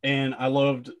job. And I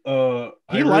loved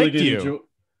he liked you.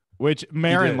 Which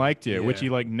Marin liked you, which he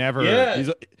like never he's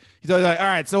always like, all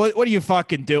right, so what do you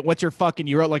fucking do? What's your fucking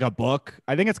you wrote like a book?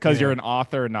 I think it's because you're an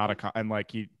author and not and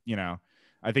like you know,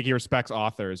 I think he respects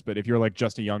authors, but if you're like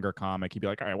just a younger comic, he'd be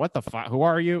like, all right, what the fuck? Who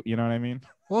are you? You know what I mean?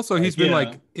 Also, he's been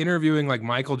like interviewing like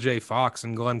Michael J. Fox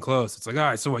and Glenn Close. It's like, all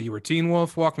right, so what? You were Teen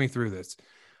Wolf? Walk me through this.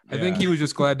 I think he was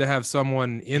just glad to have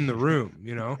someone in the room,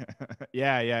 you know?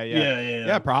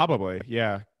 Yeah, probably.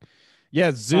 Yeah.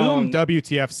 Zoom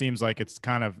WTF seems like it's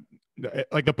kind of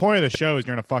like the point of the show is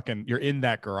you're in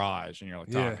that garage and you're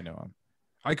like talking to him.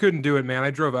 I couldn't do it, man.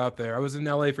 I drove out there. I was in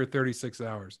LA for 36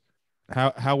 hours.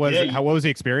 How was it? What was the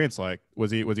experience like?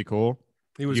 Was he cool?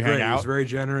 He was great. He was very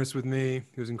generous with me.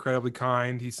 He was incredibly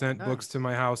kind. He sent books to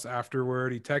my house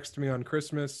afterward. He texted me on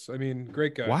Christmas. I mean,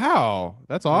 great guy. Wow,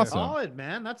 that's awesome. Solid,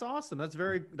 man. That's awesome. That's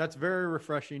very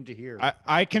refreshing to hear.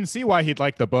 I can see why he'd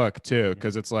like the book too,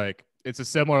 because it's a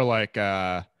similar like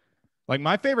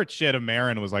my favorite shit of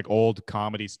Marin was like old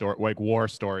comedy story, like war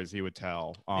stories he would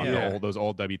tell on those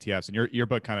old WTFs, and your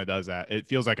book kind of does that. It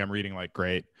feels like I'm reading like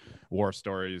great war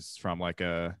stories from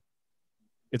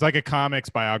it's like a comics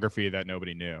biography that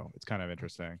nobody knew. It's kind of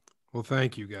interesting. Well,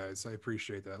 thank you guys. I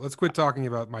appreciate that. Let's quit talking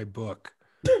about my book.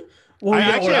 Well,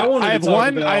 I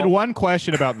had one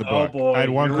question about the book. Boy, I had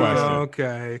one question.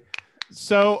 Okay.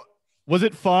 So was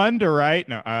it fun to write?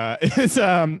 No, it's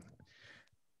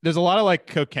there's a lot of like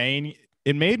cocaine.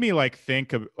 It made me like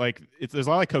think of like there's a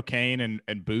lot of like cocaine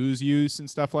and booze use and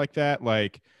stuff like that.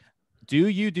 Like, do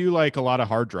you do like a lot of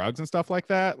hard drugs and stuff like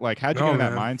that? Like, how'd you get in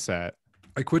that mindset?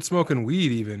 I quit smoking weed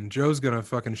even. Joe's gonna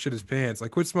fucking shit his pants. I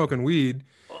quit smoking weed.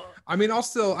 I mean,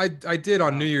 I did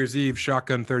on New Year's Eve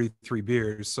shotgun 33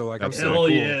 beers. So like I'm still cool.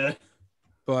 Yeah.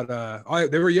 But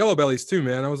they were Yellow Bellies too,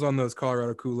 man. I was on those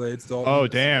Colorado Kool-Aids. Dalton. Oh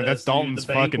damn, that's Dalton's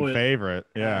fucking favorite.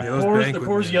 Yeah. The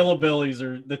Coors Yellow Bellies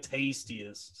are the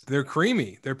tastiest. They're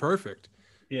creamy. They're perfect.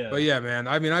 Yeah. But yeah, man.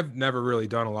 I mean, I've never really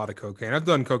done a lot of cocaine. I've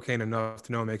done cocaine enough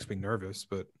to know it makes me nervous,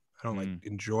 but I don't like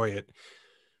enjoy it.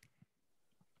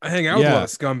 I hang out with a lot of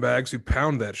scumbags who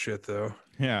pound that shit though.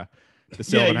 Yeah. The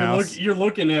Sylvan House. You're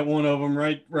looking at one of them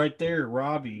right there,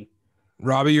 Robbie.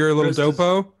 Robbie, you're a little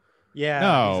dopo? Yeah.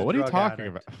 No, what are you talking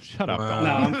about? Shut up.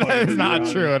 Wow. No, that's not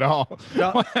true at all.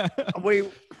 No, we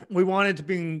wanted to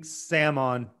bring Sam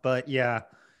on, but yeah,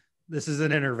 this is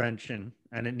an intervention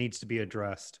and it needs to be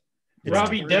addressed.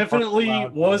 Robbie definitely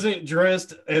wasn't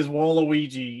dressed as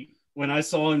Waluigi when I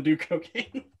saw him do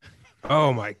cocaine.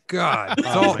 Oh my god!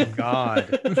 Oh my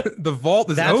god! The vault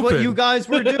is That's open. what you guys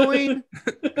were doing.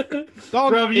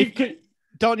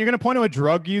 Dalton, you're gonna point to a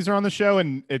drug user on the show,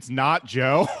 and it's not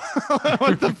Joe.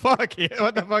 What the fuck?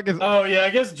 What the fuck is? Oh yeah, I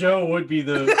guess Joe would be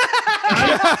the.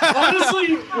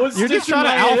 Honestly, you're just trying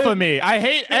to alpha me. I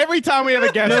hate every time we have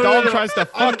a guest. Dalton tries to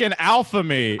fucking alpha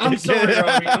me. I'm sorry,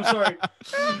 Robbie. I'm sorry.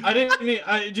 I didn't mean.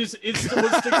 It's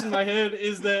what sticks in my head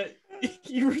is that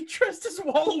you were dressed as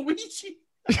Waluigi.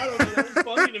 I don't know. That was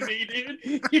funny to me,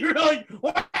 dude. You were like,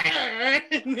 what?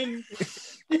 And then.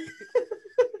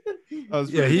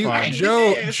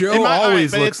 Joe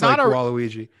always looks like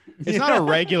Waluigi. It's not a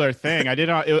regular thing. I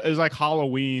didn't. It was like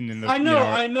Halloween. I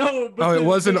know. But it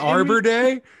wasn't Arbor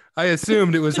Day. I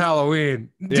assumed it was Halloween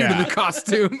due to the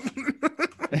costume.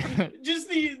 Just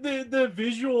the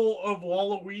visual of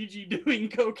Waluigi doing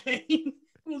cocaine.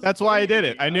 That's why I did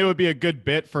it. I knew it would be a good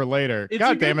bit for later.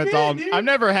 God damn it, Dalton. I'm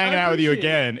never hanging out with you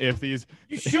again if these.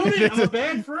 You shouldn't. I'm a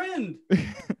bad friend.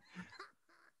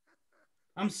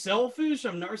 I'm selfish.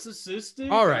 I'm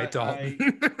narcissistic. All right,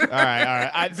 Dalton. All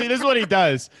right. See, this is what he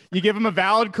does. You give him a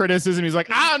valid criticism. He's like,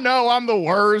 I know I'm the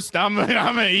worst. I'm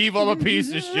an evil, a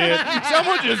piece of shit.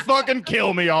 Someone just fucking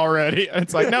kill me already. And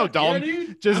it's like, no,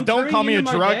 Dalton. Just don't call me a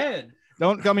drug.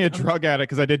 Don't call me a drug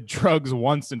addict because I did drugs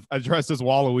once and I dressed as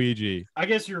Waluigi. I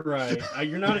guess you're right.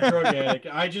 You're not a drug addict.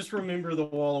 I just remember the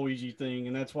Waluigi thing,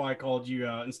 and that's why I called you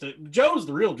out instead. Joe's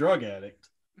the real drug addict.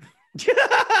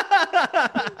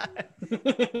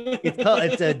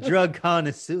 It's a drug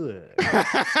connoisseur.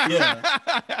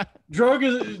 Yeah.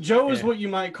 Joe is what you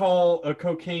might call a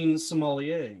cocaine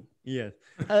sommelier. Yes.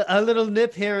 A little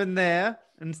nip here and there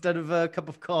instead of a cup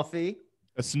of coffee.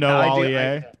 A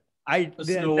snow-allier.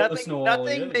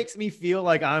 Nothing makes me feel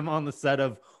like I'm on the set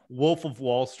of Wolf of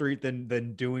Wall Street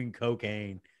than doing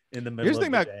cocaine in the middle of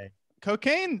the day.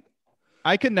 Cocaine,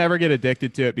 I could never get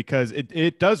addicted to it because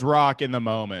it does rock in the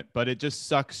moment, but it just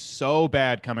sucks so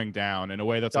bad coming down in a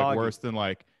way that's like worse than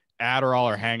like Adderall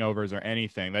or hangovers or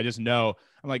anything. I just know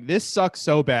I'm like, this sucks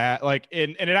so bad. Like,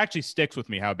 and it actually sticks with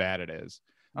me how bad it is.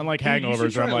 Unlike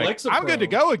hangovers where I'm like, Lexapro. I'm good to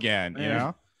go again, you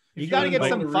know? You got to get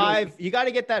you got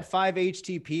to get that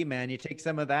 5-HTP, man. You take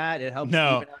some of that. It helps.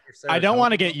 No, I don't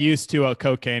want to get used to a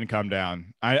cocaine come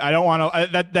down. I don't want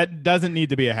to, that doesn't need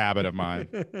to be a habit of mine.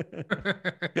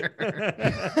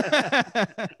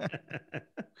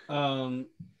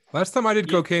 Last time I did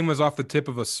cocaine was off the tip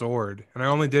of a sword, and I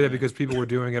only did it because people were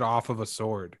doing it off of a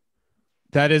sword.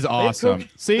 That is awesome.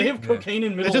 See, they have cocaine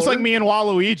in middle. It's just like me and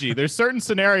Waluigi. There's certain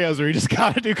scenarios where you just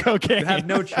got to do cocaine. You have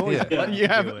no choice. You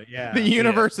have the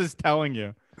universe is telling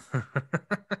you.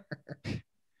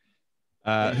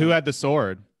 Who had the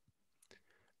sword?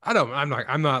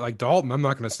 I'm not like Dalton. I'm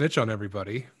not going to snitch on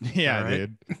everybody. Yeah,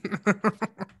 dude.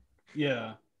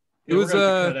 Yeah. It was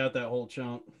cut out that whole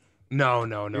chunk. No,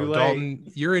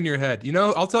 Dalton, you're in your head. You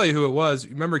know, I'll tell you who it was.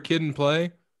 Remember Kid and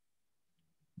Play?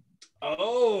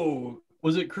 Oh,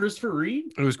 was it Christopher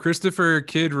Reed? It was Christopher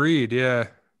Kid Reed, yeah.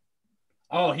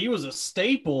 Oh, he was a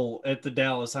staple at the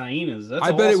Dallas Hyenas. That's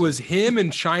I bet it was him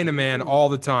and Chinaman all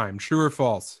the time. True or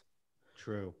false?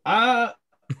 True.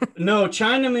 No,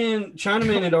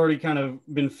 Chinaman had already kind of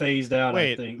been phased out.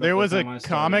 Wait, I think there was a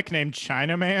comic named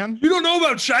Chinaman? You don't know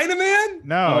about Chinaman?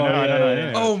 No, I don't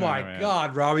know. Oh my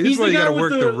God, Robbie, this is why you got to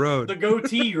work the road. The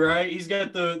goatee, right? He's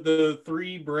got the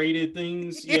 3 braided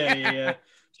things. Yeah.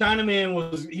 Chinaman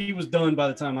was done by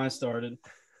the time I started.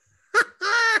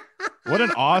 What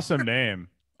an awesome name.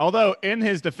 Although in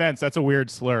his defense, that's a weird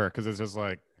slur because it's just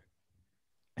like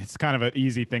it's kind of an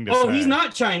easy thing to say. Oh, he's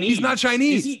not Chinese. He's not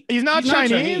Chinese. He's not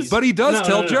Chinese, but he does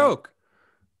tell joke.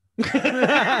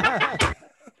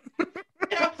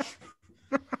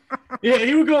 Yeah,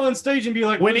 he would go on stage and be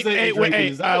like, word of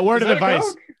advice.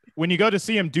 Coke? When you go to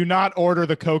see him, do not order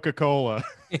the Coca-Cola.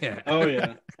 Yeah. Oh,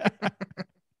 yeah.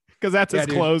 Because that's his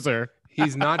closer.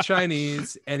 He's not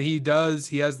Chinese, and he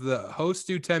has the host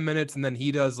do 10 minutes, and then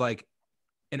he does like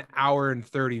an hour and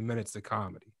 30 minutes of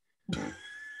comedy.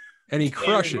 And he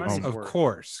crushes, of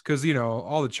course, because, you know,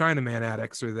 all the Chinaman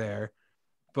addicts are there.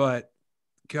 But,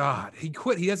 God, he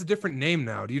quit. He has a different name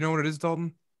now. Do you know what it is,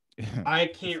 Dalton? I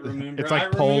can't remember. It's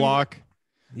like Pollock.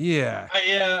 Yeah.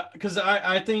 Yeah, because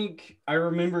I think I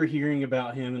remember hearing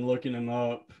about him and looking him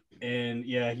up. And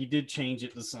yeah, he did change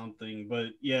it to something, but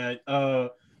yeah,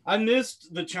 I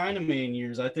missed the Chinaman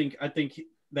years. I think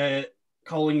that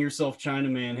calling yourself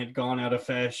Chinaman had gone out of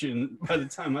fashion by the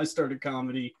time I started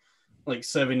comedy, like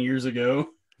 7 years ago.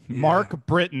 Mark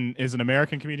Britton is an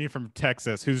American comedian from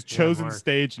Texas whose chosen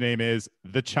stage name is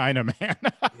the Chinaman.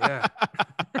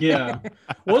 Yeah.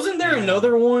 Wasn't there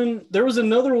another one? There was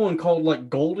another one called like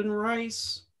Golden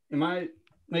Rice. Am I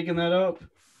making that up?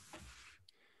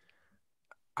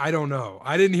 I don't know.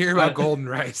 I didn't hear about Golden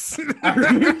Rice. I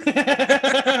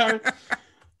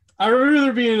remember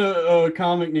there being a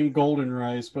comic named Golden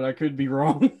Rice, but I could be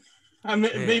wrong.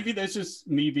 Maybe that's just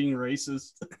me being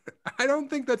racist. I don't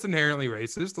think that's inherently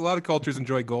racist. A lot of cultures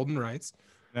enjoy Golden Rice.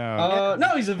 No,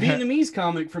 he's a Vietnamese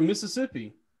comic from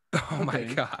Mississippi. Oh my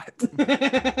God.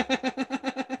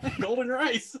 Golden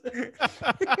Rice.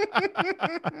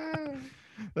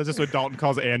 That's just what Dalton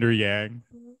calls Andrew Yang.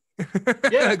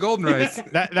 Yeah, Golden Rice.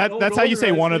 That's how you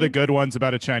say one of the good ones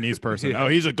about a Chinese person. Oh,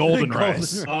 he's a golden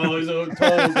rice. Oh, he's a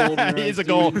total golden rice. He's a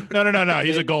gold. No.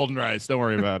 He's a golden rice. Don't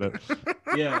worry about it.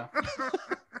 Yeah.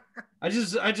 I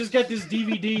just got this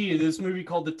DVD of this movie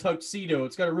called The Tuxedo.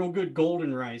 It's got a real good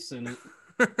golden rice in it.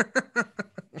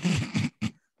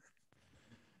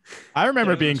 I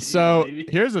remember being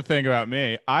here's the thing about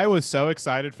me. I was so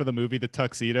excited for the movie The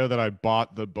Tuxedo that I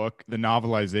bought the book, the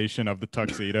novelization of The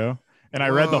Tuxedo. And I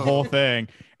read the whole thing,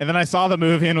 and then I saw the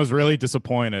movie and was really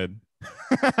disappointed.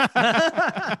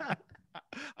 I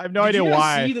have no idea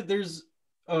why. See that there's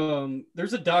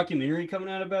a documentary coming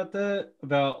out about that,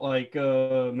 about like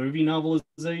movie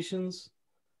novelizations.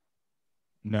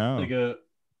 No.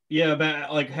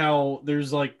 About like how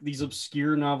there's like these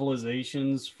obscure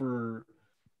novelizations for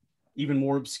even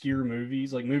more obscure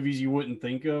movies, like movies you wouldn't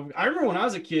think of. I remember when I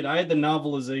was a kid, I had the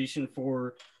novelization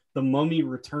for The Mummy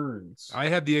Returns. I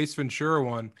had the Ace Ventura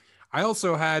one. I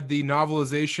also had the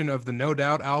novelization of the No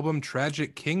Doubt album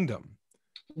Tragic Kingdom.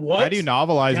 What? How do you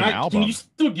novelize an album? Can you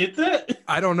still get that?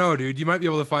 I don't know, dude. You might be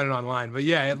able to find it online, but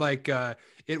yeah,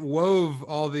 it wove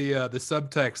all the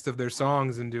subtext of their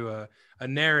songs into a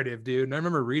narrative, dude. And I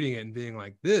remember reading it and being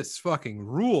like, "This fucking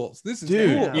rules. This is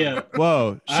cool." Yeah.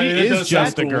 Whoa, she is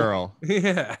just a girl.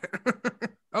 Yeah.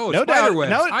 Oh, No Doubt.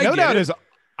 No Doubt it. is.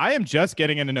 I am just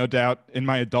getting into No Doubt in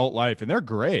my adult life, and they're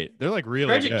great. They're like really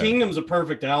Tragic good. Kingdom's a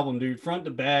perfect album, dude. Front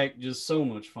to back, just so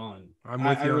much fun. I'm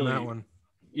with you on that one.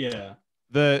 Yeah.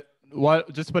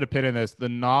 Just to put a pin in this, the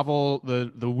novel,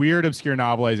 the weird obscure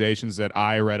novelizations that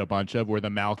I read a bunch of were the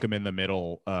Malcolm in the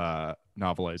Middle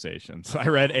novelizations. I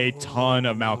read a ton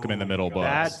of Malcolm in the Middle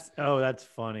books. That's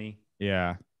funny.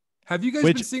 Yeah. Have you guys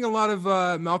been seeing a lot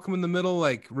of Malcolm in the Middle,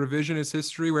 like revisionist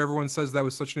history, where everyone says that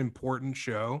was such an important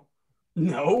show?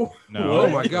 No. Oh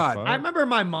my God. I remember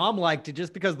my mom liked it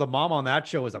just because the mom on that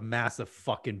show was a massive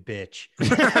fucking bitch.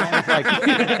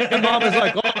 My mom was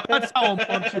like, "Oh, that's how a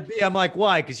mom should be." I'm like,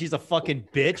 "Why?" Because she's a fucking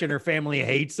bitch and her family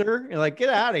hates her. You're like, get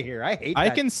out of here. I hate.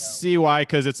 I can see why,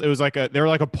 because they were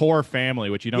like a poor family,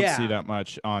 which you don't see that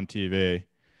much on TV.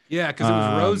 Yeah, because it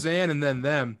was Roseanne and then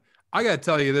them. I gotta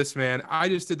tell you this, man. I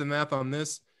just did the math on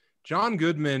this. John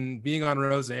Goodman being on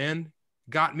Roseanne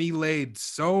got me laid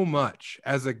so much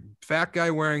as a fat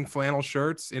guy wearing flannel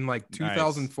shirts in like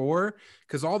 2004,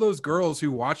 because all those girls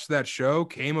who watched that show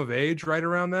came of age right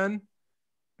around then.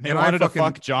 They wanted to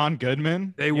fuck John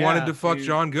Goodman. They wanted to fuck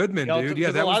John Goodman, dude.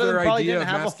 Yeah, that was their idea of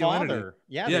masculinity.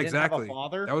 Yeah, exactly.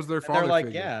 Father. That was their father. They're like,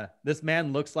 figure. yeah, this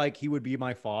man looks like he would be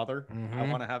my father. I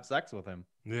want to have sex with him.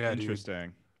 Yeah,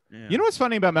 interesting. Yeah. You know what's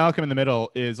funny about Malcolm in the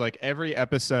Middle is like every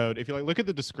episode, if you like look at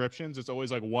the descriptions, it's always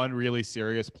like one really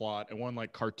serious plot and one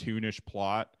like cartoonish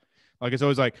plot. Like it's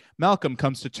always like Malcolm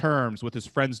comes to terms with his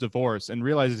friend's divorce and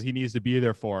realizes he needs to be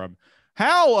there for him.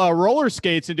 Hal roller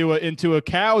skates into a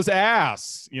cow's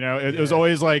ass. You know, it was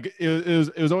always like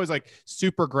it was always like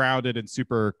super grounded and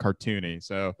super cartoony.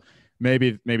 So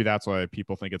maybe that's why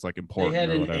people think it's like important. They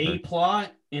had an A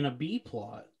plot and a B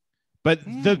plot. But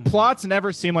the plots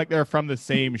never seem like they're from the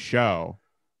same show.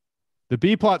 The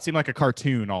B plot seemed like a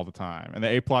cartoon all the time, and the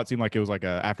A plot seemed like it was like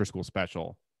a after school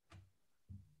special.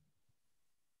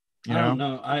 You know? I don't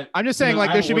know. I'm just saying,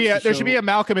 like there should be a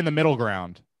Malcolm in the middle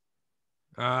ground.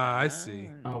 I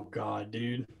see. Oh God,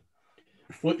 dude.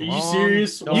 What, are you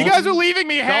serious? You guys are leaving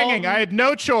me hanging. I had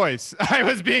no choice. I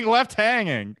was being left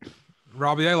hanging.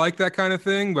 Robbie, I like that kind of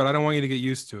thing, but I don't want you to get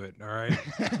used to it. All right.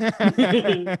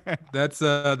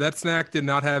 That snack did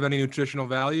not have any nutritional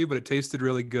value, but it tasted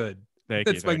really good.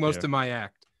 It's like most of my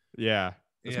act. Yeah.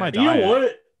 It's my diet. You know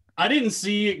what? I didn't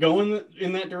see it going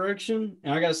in that direction,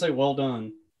 and I gotta say, well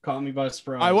done. Caught me by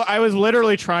surprise. I was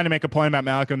literally trying to make a point about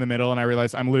Malcolm in the Middle, and I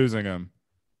realized I'm losing him.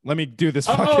 Let me do this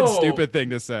fucking stupid thing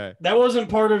to say. That wasn't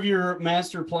part of your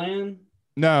master plan?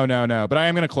 No. But I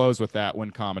am going to close with that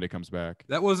when comedy comes back.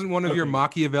 That wasn't one of your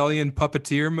Machiavellian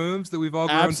puppeteer moves that we've all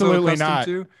grown so accustomed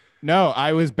to? No,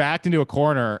 I was backed into a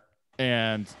corner,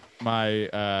 and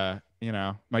my,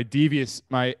 my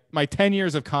 10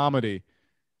 years of comedy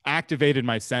activated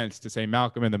my sense to say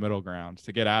Malcolm in the middle ground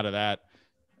to get out of that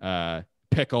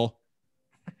pickle.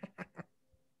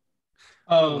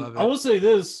 I will say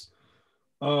this,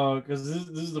 because this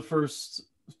is the first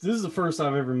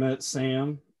I've ever met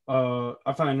Sam.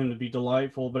 I find him to be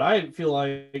delightful, but I feel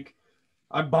like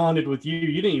I bonded with you.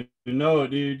 You didn't even know it,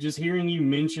 dude. Just hearing you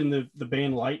mention the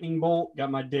band Lightning Bolt got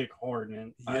my dick hard,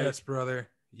 man. Yes, brother.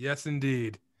 Yes,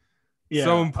 indeed. Yeah,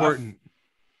 so important.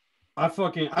 I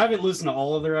haven't listened to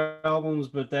all of their albums,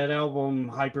 but that album,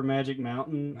 Hyper Magic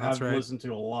Mountain, I've listened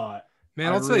to a lot.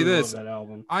 Man, I'll tell you this. That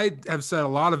album. I have said a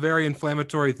lot of very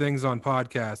inflammatory things on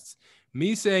podcasts.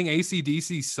 Me saying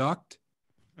AC/DC sucked.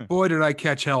 Boy, did I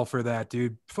catch hell for that,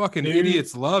 dude. Fucking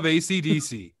idiots love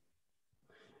AC/DC.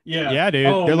 Yeah,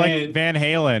 dude. They're like Van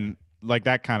Halen, like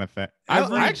that kind of thing.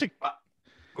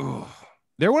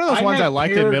 They're one of those ones I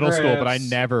liked in middle school, but I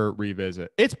never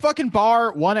revisit. It's fucking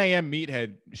bar 1 a.m.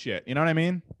 meathead shit. You know what I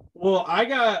mean? Well, I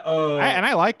got and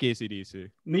I like AC/DC.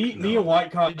 Me and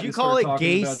White Cotton. Did you call it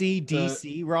Gay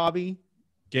C/DC, Robbie?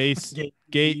 Gay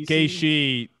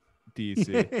she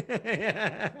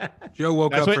DC. Joe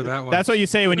woke up for that one. That's what you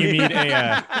say when you meet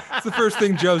a. It's the first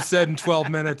thing Joe said in 12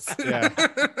 minutes.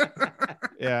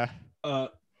 Yeah. Yeah.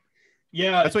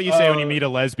 That's what you say when you meet a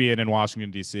lesbian in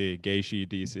Washington D.C. Gay she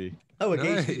DC. Oh,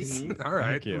 nice. All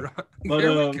right. Thank you. But,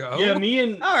 Here we go. Yeah, me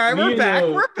and all right, we're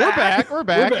back. We're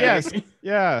back. Yes.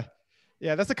 Yeah.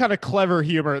 Yeah, that's the kind of clever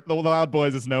humor the Loud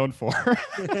Boys is known for.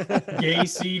 Gay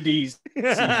CDs.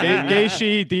 Gay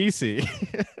she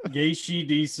DC. Gay she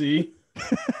DC.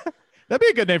 That'd be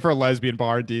a good name for a lesbian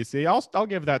bar in DC. I'll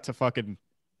give that to fucking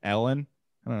Ellen.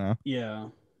 I don't know. Yeah.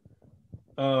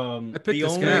 I picked The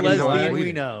this only guy lesbian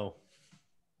we know.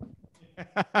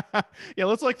 Yeah,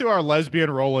 let's look through our lesbian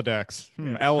Rolodex.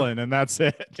 Ellen, and that's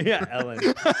it. Yeah, Ellen.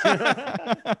 Damn.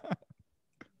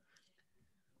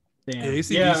 Yeah,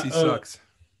 AC/DC sucks.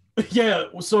 Yeah,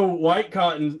 so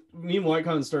me and White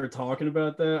Cotton started talking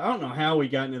about that. I don't know how we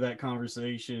got into that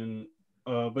conversation,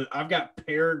 but I've got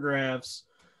paragraphs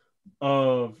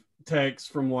of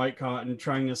text from White Cotton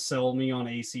trying to sell me on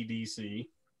AC/DC.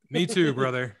 Me too,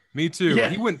 brother. Me too. Yeah.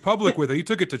 He went public with it. He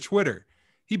took it to Twitter.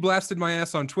 He blasted my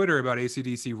ass on Twitter about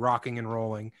AC/DC rocking and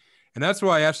rolling. And that's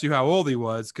why I asked you how old he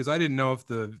was, because I didn't know if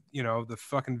the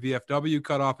fucking VFW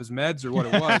cut off his meds or what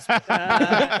it was.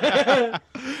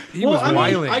 He was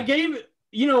wiling. I gave it,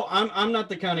 I'm not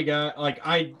the kind of guy, like,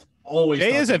 I always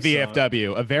Jay is a they sucked.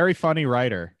 VFW, a very funny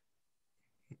writer.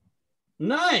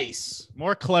 Nice.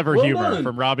 More clever Well humor done.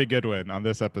 from Robbie Goodwin on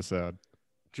this episode.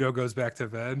 Joe goes back to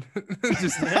bed.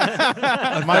 Just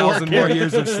 1,000 more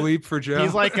years of sleep for Joe.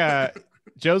 He's like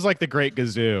Joe's like the great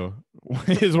Gazoo.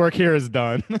 His work here is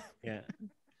done. Yeah.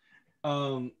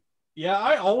 Yeah,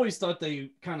 I always thought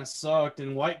they kind of sucked,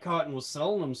 and White Cotton was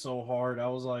selling them so hard. I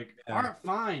was like, all right,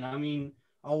 fine. I mean,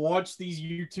 I'll watch these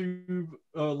YouTube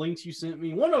links you sent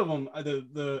me. One of them,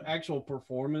 the actual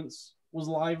performance was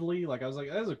lively. Like, I was like,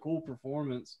 that's a cool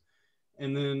performance.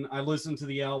 And then I listened to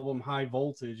the album High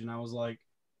Voltage, and I was like,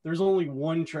 there's only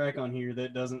one track on here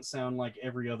that doesn't sound like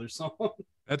every other song.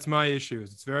 That's my issue.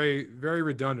 It's very, very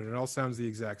redundant. It all sounds the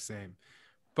exact same.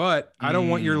 But I don't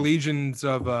want your legions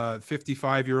of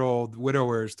 55-year-old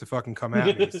widowers to fucking come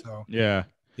at me. So Yeah.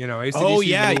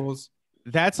 AC/DC rules.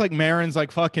 That's like Marin's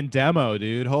like fucking demo,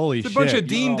 dude. Holy It's a shit. bunch of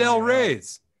Dean Del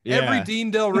Reys. Yeah. Every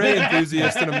Dean Del Rey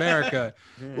enthusiast in America.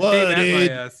 Whoa, came at my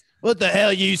dude. ass. What the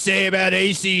hell you say about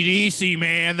AC/DC,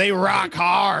 man? They rock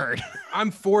hard.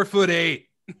 I'm 4'8".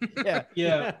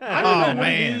 Yeah. I don't know what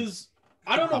man. it is.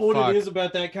 I don't know what it is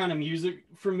about that kind of music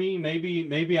for me.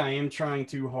 Maybe I am trying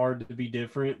too hard to be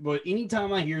different, but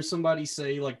anytime I hear somebody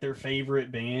say like their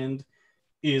favorite band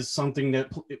is something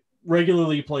that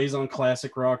regularly plays on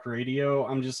classic rock radio,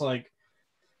 I'm just like,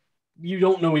 you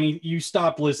don't know you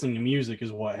stopped listening to music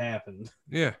is what happened.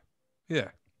 Yeah.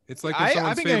 It's like when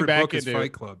someone's favorite book is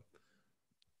Fight Club.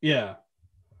 Yeah.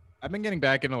 I've been getting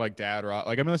back into like dad rock.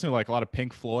 Like I've been listening to like a lot of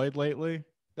Pink Floyd lately.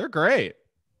 They're great.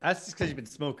 That's just because you've been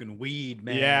smoking weed,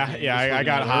 man. Yeah. I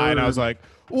got high and I was like,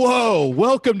 whoa,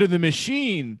 welcome to the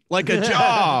machine. Like a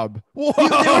job. Whoa. They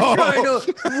were trying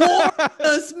to warn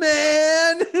us,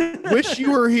 man. Wish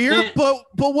you were here, but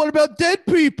what about dead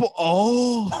people?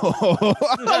 Oh,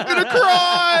 I'm gonna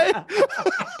cry.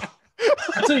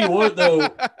 I tell you what, though,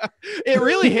 it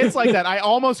really hits like that. I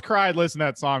almost cried listening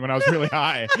to that song when I was really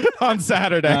high on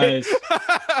Saturday. Nice.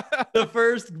 The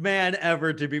first man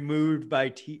ever to be moved by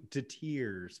to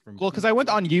tears from. Well, because I went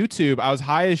on YouTube. I was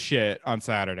high as shit on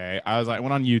Saturday. I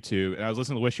went on YouTube and I was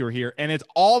listening to Wish You Were Here. And it's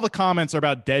all the comments are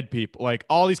about dead people. Like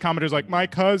all these commenters, like my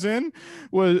cousin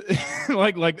was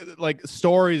like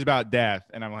stories about death.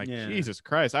 And I'm like, Jesus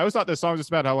Christ. I always thought this song was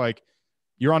just about how like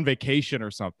you're on vacation or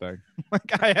something.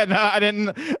 Like I didn't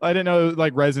know it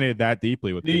like resonated that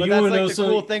deeply with me. But that's like the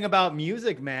cool thing about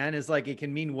music, man, is like it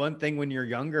can mean one thing when you're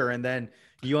younger, and then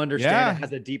you understand it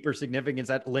has a deeper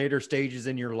significance at later stages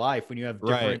in your life when you have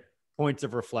different points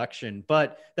of reflection.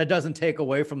 But that doesn't take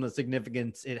away from the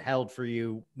significance it held for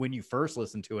you when you first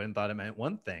listened to it and thought it meant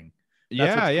one thing.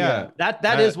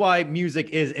 That is why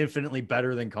music is infinitely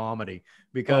better than comedy,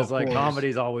 because comedy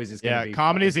is always just gonna be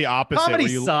comedy is the opposite. Comedy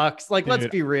sucks. Like, let's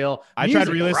be real. I tried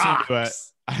re-listening to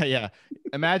it.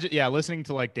 Imagine listening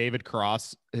to like David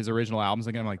Cross, his original albums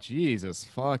again. I'm like, Jesus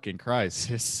fucking Christ,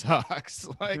 this sucks.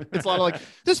 Like it's a lot of like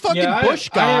this fucking Bush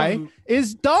guy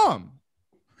is dumb.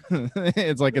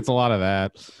 It's a lot of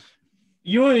that.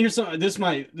 You want to hear something? This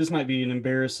might be an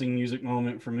embarrassing music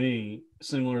moment for me,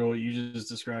 similar to what you just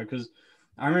described. Because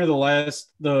I remember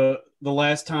the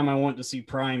last time I went to see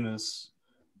Primus,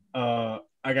 I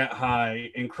got high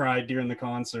and cried during the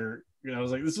concert. And I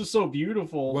was like, "This is so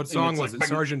beautiful." What song was it?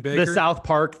 Sergeant Baker? The South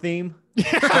Park theme.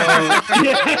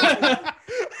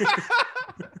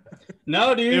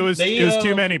 No, dude. It was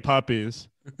too many puppies.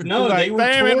 No, like, they were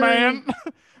damn it, touring. man.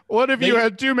 What if you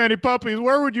had too many puppies?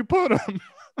 Where would you put them?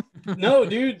 No,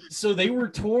 dude. So they were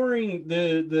touring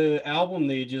the album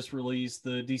they just released,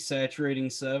 the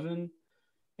Desaturating 7.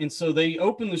 And so they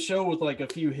opened the show with like a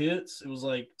few hits. It was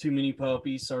like Too Many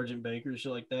Puppies, Sergeant Baker,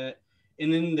 shit like that.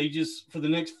 And then they just, for the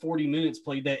next 40 minutes,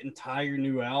 played that entire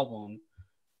new album.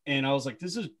 And I was like,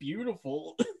 this is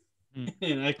beautiful.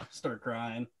 And I started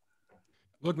crying.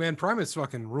 Look, man, Primus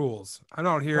fucking rules. I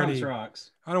don't hear Primus any. Rocks.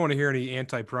 I don't want to hear any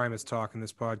anti-Primus talk in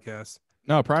this podcast.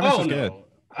 No, Primus is good.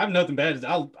 I have nothing bad.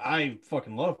 I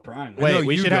fucking love Primus. Wait,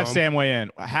 we should have Sam weigh in.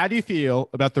 How do you feel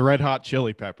about the Red Hot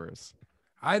Chili Peppers?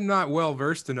 I'm not well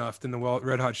versed enough in the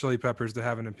Red Hot Chili Peppers to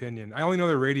have an opinion. I only know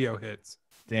their radio hits.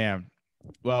 Damn.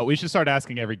 Well, we should start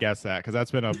asking every guest that, because that's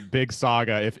been a big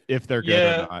saga if they're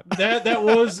good or not. that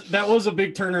was a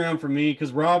big turnaround for me,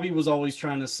 because Robbie was always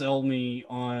trying to sell me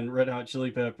on Red Hot Chili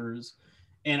Peppers,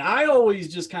 and I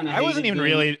always just kind of I wasn't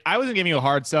giving you a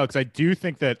hard sell, because I do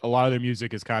think that a lot of their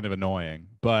music is kind of annoying,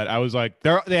 but I was like,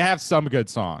 they have some good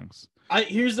songs.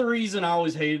 Here's the reason I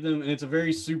always hated them, and it's a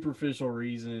very superficial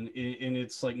reason, and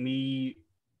it's like me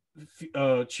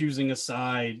choosing a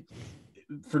side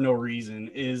for no reason,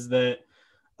 is that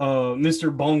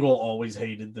Mr. Bungle always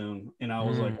hated them, and I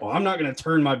was like, well, I'm not going to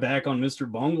turn my back on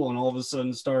Mr. Bungle and all of a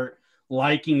sudden start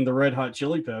liking the Red Hot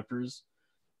Chili Peppers.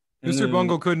 And Mr.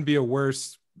 Bungle couldn't be a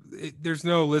worse. There's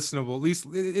no listenable. At least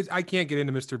I can't get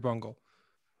into Mr. Bungle.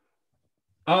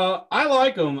 I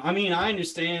like them. I mean, I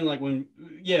understand, like,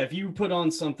 if you put on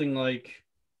something like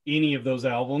any of those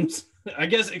albums, I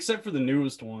guess except for the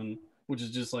newest one, which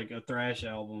is just like a thrash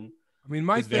album. I mean,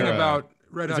 my thing about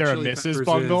Red Hot Chili Peppers Mrs.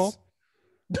 Bungle?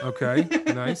 Okay,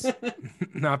 nice.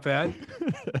 Not bad.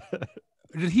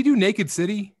 Did he do Naked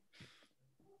City?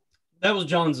 That was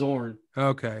John Zorn.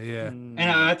 Okay, yeah. And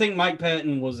I think Mike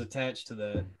Patton was attached to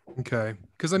that. Okay.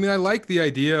 Because, I mean, I like the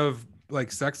idea of, like,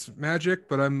 sex magic,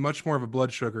 but I'm much more of a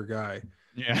blood sugar guy.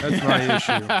 Yeah. That's my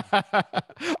issue.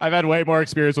 I've had way more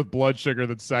experience with blood sugar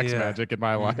than sex magic in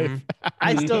my life.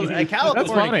 I still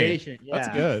Californication. That's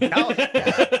good.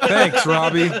 Thanks,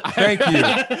 Robbie. Thank you.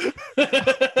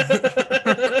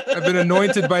 I've been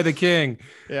anointed by the king.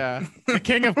 Yeah. The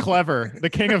king of clever. The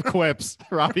king of quips.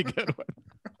 Robbie Goodwin.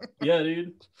 Yeah,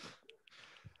 dude.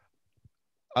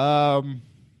 What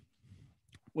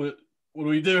are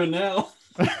we doing now?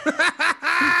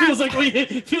 feels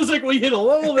like we hit a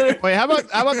lull there. Wait, how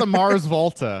about the Mars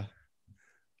Volta?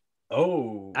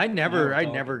 Oh, I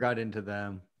never got into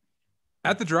them.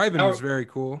 At the drive-in was very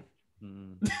cool.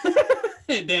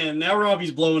 Damn, now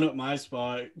Robbie's blowing up my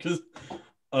spot, because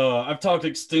I've talked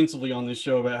extensively on this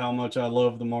show about how much I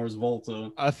love the Mars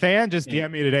Volta. A fan just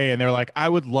DM'd me today, and they're like, I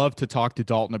would love to talk to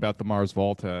Dalton about the Mars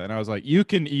Volta. And I was like,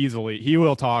 he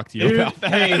will talk to you about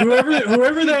that. Hey,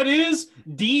 whoever that is,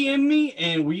 DM me,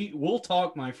 and we'll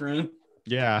talk, my friend.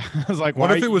 Yeah. I was like,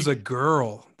 what if it was a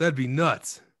girl? That'd be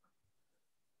nuts.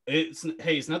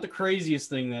 It's not the craziest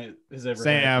thing that has ever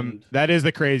Sam, happened. that is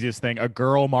the craziest thing. A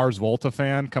girl Mars Volta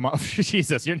fan? Come on.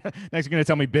 Jesus, you're next going to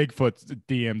tell me Bigfoot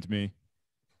DM'd me.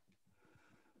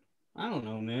 I don't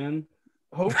know, man.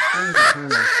 Hope springs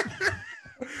eternal.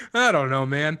 I don't know,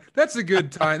 man. That's a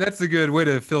good time. That's a good way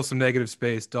to fill some negative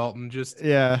space, Dalton. Just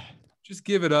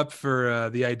give it up for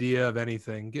the idea of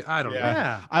anything. I don't know.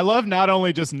 Yeah. I love not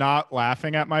only just not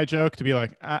laughing at my joke, to be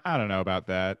like, I don't know about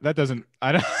that. That doesn't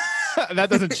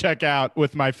check out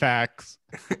with my facts.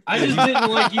 I just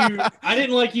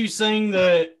didn't like you saying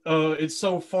that it's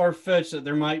so far-fetched that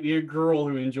there might be a girl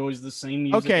who enjoys the same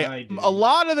music I do. A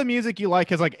lot of the music you like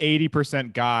has like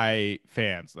 80% guy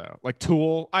fans though. Like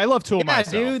Tool. I love Tool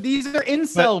myself. Dude, these are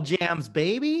incel jams,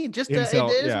 baby. It is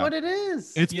what it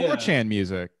is. It's 4chan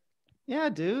music. Yeah,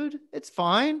 dude. It's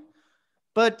fine.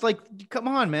 But like, come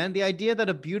on, man. The idea that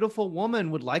a beautiful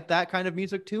woman would like that kind of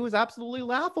music too is absolutely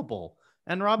laughable.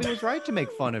 And Robbie was right to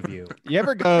make fun of you. You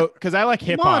ever go, because I like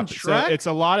hip hop. So it's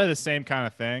a lot of the same kind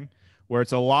of thing where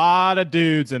it's a lot of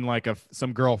dudes and like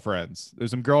some girlfriends.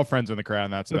 There's some girlfriends in the crowd,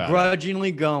 and that's about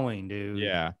begrudgingly going, dude.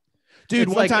 Yeah. Dude,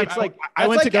 it's one time I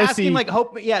went to go see. Like,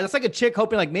 hope, yeah, that's like a chick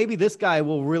hoping like maybe this guy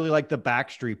will really like the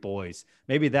Backstreet Boys.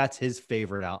 Maybe that's his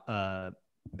favorite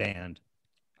band.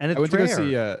 And it's I went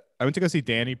to go see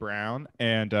Danny Brown,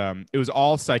 and it was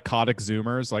all psychotic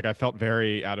Zoomers. Like I felt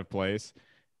very out of place.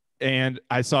 And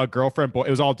I saw a girlfriend, it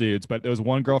was all dudes, but there was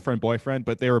one girlfriend, boyfriend,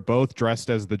 but they were both dressed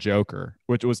as the Joker,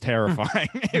 which was terrifying.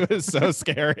 It was so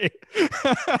scary.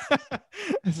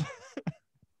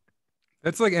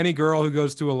 That's like any girl who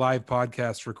goes to a live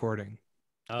podcast recording.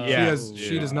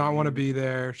 She does not want to be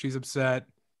there. She's upset.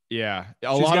 Yeah.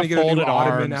 She's lot of get folded a new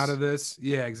ottoman out of this.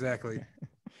 Yeah, exactly.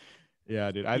 Yeah,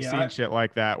 dude. I've seen shit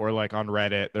like that where like on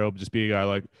Reddit, there'll just be a guy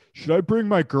like, should I bring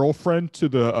my girlfriend to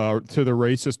the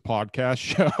racist podcast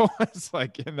show? It's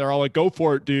like, and they're all like, go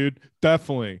for it, dude.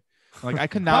 Definitely. Like, I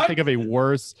could not think of a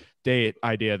worse date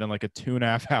idea than like a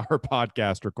 2.5 hour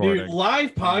podcast recording. Dude,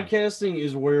 live podcasting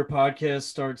is where podcast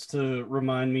starts to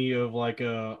remind me of like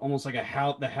almost like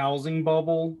the housing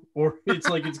bubble, or it's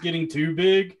like it's getting too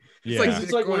big. Yeah.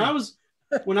 It's like when I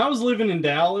When I was living in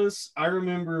Dallas, I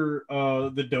remember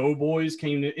the Doughboys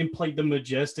came to and played the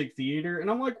Majestic Theater, and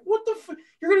I'm like, "What the?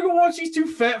 You're gonna go watch these two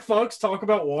fat fucks talk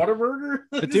about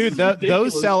Whataburger?" Dude,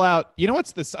 those sell out. You know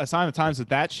what's the sign of times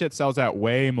that shit sells out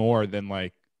way more than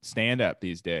like stand up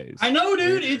these days. I know,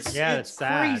 dude. It's sad.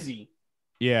 crazy.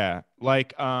 Yeah,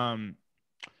 like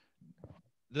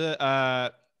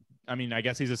I mean, I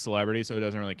guess he's a celebrity, so it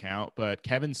doesn't really count. But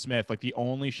Kevin Smith, like the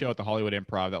only show at the Hollywood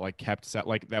Improv that like kept set,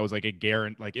 like that was like a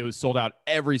guarantee, like it was sold out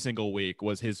every single week,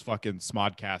 was his fucking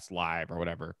Smodcast Live or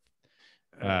whatever.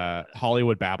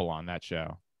 Hollywood Babylon, that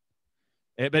show.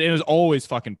 But it was always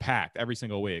fucking packed every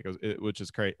single week, which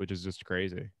is just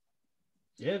crazy.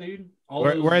 Yeah, dude.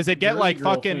 Whereas it get like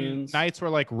fucking fans. nights where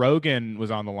like Rogan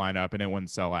was on the lineup and it wouldn't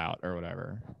sell out or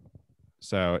whatever.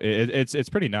 So it's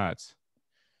pretty nuts.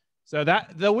 So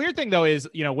that the weird thing though is,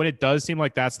 you know, when it does seem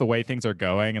like that's the way things are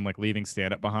going and like leaving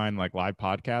stand up behind, like live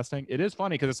podcasting, it is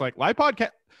funny because it's like live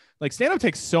podcast, like stand up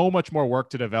takes so much more work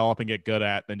to develop and get good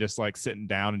at than just like sitting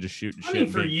down and just shooting shit. I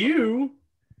mean, for you.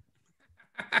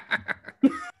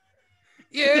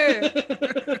 Yeah.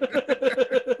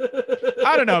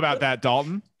 I don't know about that,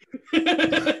 Dalton.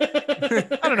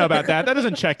 I don't know about that. That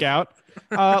doesn't check out.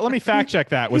 Let me fact check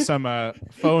that with some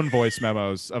phone voice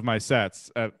memos of my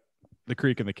sets at the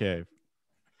Creek in the Cave.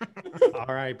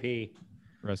 R.I.P.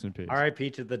 Rest in peace.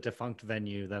 R.I.P. to the defunct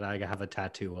venue that I have a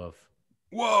tattoo of.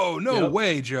 Whoa, no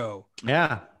way, Joe.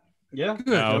 Yeah. Yeah. Good.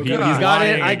 No, Oh, he's God. got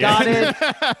it. I got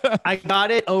it. I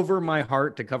got it over my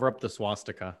heart to cover up the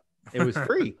swastika. It was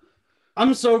free.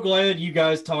 I'm so glad you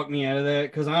guys talked me out of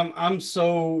that because I'm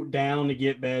so down to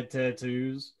get bad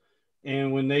tattoos.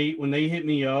 And when they hit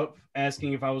me up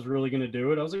asking if I was really going to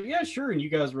do it, I was like, yeah, sure. And you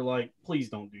guys were like, please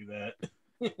don't do that.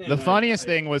 The funniest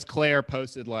thing was Claire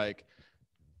posted like,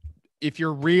 if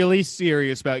you're really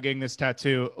serious about getting this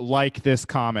tattoo, like this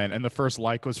comment. And the first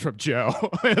like was from Joe.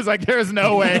 It was like, there's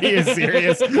no way he is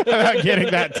serious about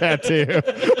getting that tattoo.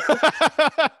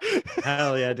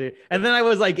 Hell yeah, dude. And then I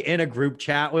was like in a group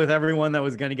chat with everyone that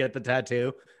was going to get the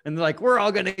tattoo. And they're like, we're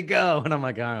all going to go. And I'm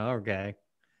like, oh, okay.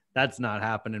 That's not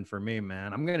happening for me,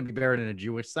 man. I'm going to be buried in a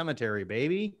Jewish cemetery,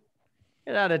 baby.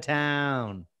 Get out of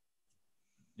town.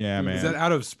 Yeah, man. Is that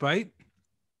out of spite?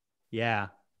 Yeah.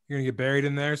 You're going to get buried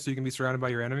in there so you can be surrounded by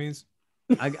your enemies?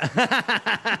 An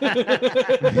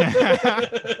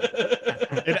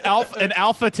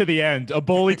alpha to the end, a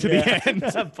bully to the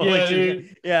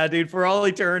end. Yeah, dude, for all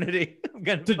eternity. I'm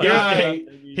gonna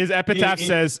his epitaph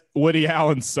says Woody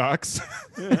Allen sucks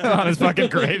on his fucking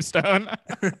gravestone.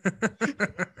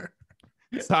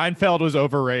 Seinfeld was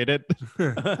overrated.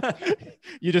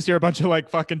 You just hear a bunch of like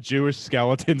fucking Jewish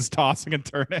skeletons tossing and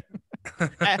turning.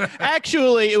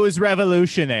 Actually, it was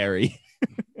revolutionary.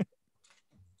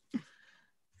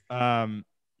 Sam,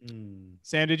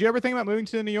 did you ever think about moving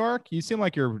to New York? You seem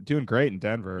like you're doing great in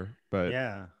Denver, but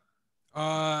yeah.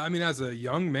 I mean, as a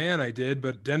young man, I did,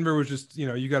 but Denver was just, you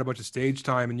know, you got a bunch of stage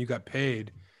time and you got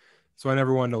paid. So I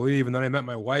never wanted to leave. And then I met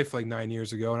my wife like 9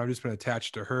 years ago, and I've just been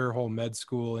attached to her whole med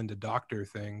school into doctor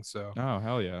thing. So, oh,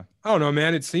 hell yeah. I don't know,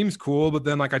 man. It seems cool. But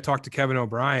then like I talked to Kevin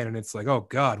O'Brien and it's like, oh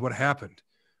God, what happened?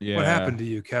 Yeah. What happened to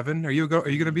you, Kevin? Are you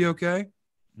going to be okay?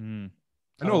 I know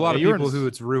a lot of you're people who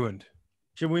it's ruined.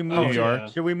 Should we move? New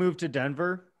York? Should we move to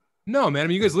Denver? No, man. I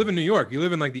mean, you guys live in New York. You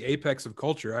live in like the apex of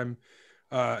culture. I'm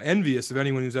envious of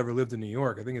anyone who's ever lived in New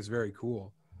York. I think it's very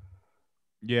cool.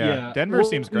 Yeah. Denver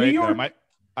seems great. Though.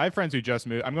 I have friends who just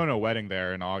moved. I'm going to a wedding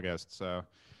there in August, so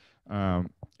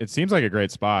it seems like a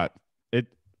great spot.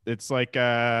 It's like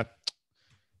San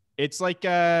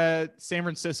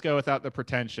Francisco without the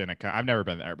pretension. I've never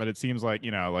been there, but it seems like,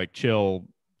 you know, like chill,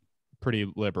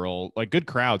 pretty liberal, like good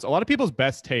crowds. A lot of people's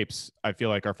best tapes, I feel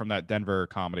like, are from that Denver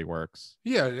Comedy Works.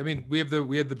 Yeah, I mean, we had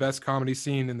the best comedy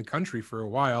scene in the country for a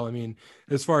while. I mean,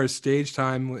 as far as stage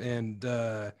time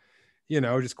and you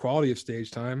know, just quality of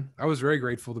stage time, I was very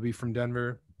grateful to be from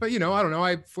Denver. But you know, I don't know.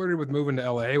 I flirted with moving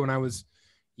to LA when I was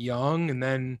young, and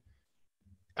then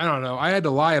I don't know. I had to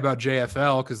lie about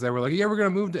JFL because they were like, "You ever gonna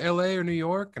move to LA or New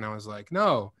York?" And I was like,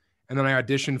 "No." And then I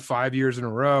auditioned 5 years in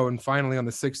a row, and finally on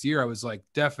the 6th year, I was like,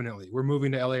 "Definitely, we're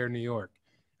moving to LA or New York."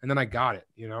 And then I got it.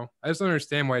 You know, I just don't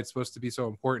understand why it's supposed to be so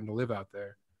important to live out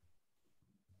there.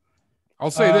 I'll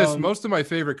say this: most of my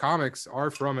favorite comics are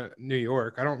from New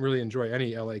York. I don't really enjoy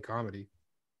any LA comedy.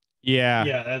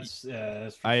 Yeah, that's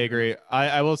I agree.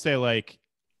 I will say, like,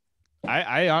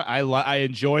 I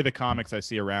enjoy the comics I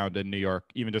see around in New York,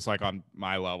 even just like on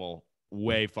my level,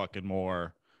 way fucking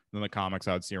more than the comics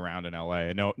I would see around in LA.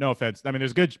 And no offense. I mean,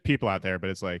 there's good people out there, but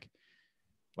it's like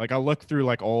I'll look through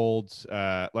like old,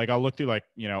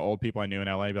 you know, old people I knew in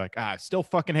LA and be like, I still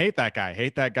fucking hate that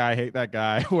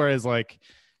guy. Whereas like,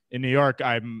 In New York,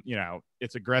 I'm,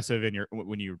 it's aggressive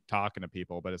when you're talking to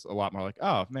people, but it's a lot more like,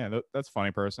 oh man, that's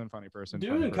funny person.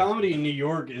 Doing comedy in New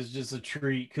York is just a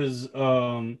treat because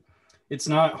it's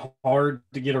not hard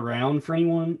to get around for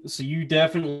anyone. So you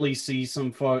definitely see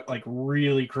some like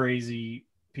really crazy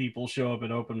people show up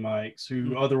at open mics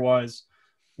who otherwise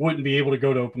wouldn't be able to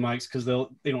go to open mics because they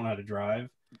don't know how to drive.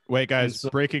 Wait, guys,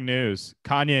 breaking news.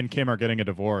 Kanye and Kim are getting a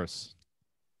divorce.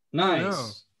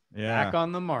 Nice. Yeah. Back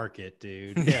on the market,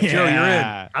 dude. Yeah. Joe, you're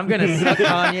in. I'm going to suck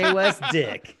Kanye West's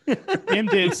dick. Kim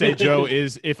did say Joe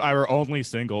is if I were only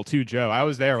single to Joe. I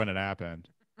was there when it happened.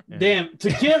 Yeah. Damn,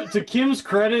 to Kim's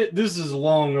credit, this is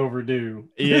long overdue.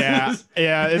 Yeah.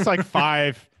 Yeah, it's like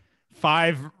five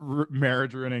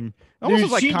marriage ruining. Dude,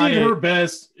 like she Kanye. Did her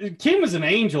best. Kim is an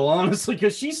angel, honestly,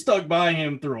 because she stuck by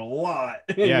him through a lot.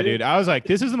 Yeah, dude. I was like,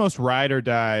 this is the most ride or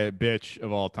die bitch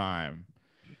of all time.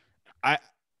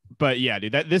 But yeah,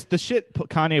 dude, the shit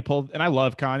Kanye pulled, and I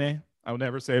love Kanye. I would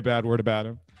never say a bad word about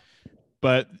him.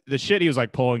 But the shit he was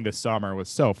like pulling this summer was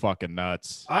so fucking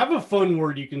nuts. I have a fun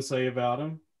word you can say about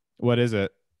him. What is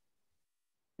it?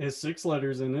 It has 6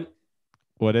 letters in it.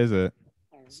 What is it?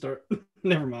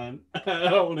 Never mind. I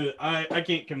don't want to. I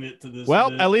can't commit to this.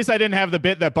 Well, at least I didn't have the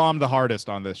bit that bombed the hardest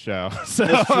on this show. So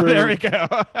there we go.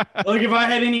 Like if I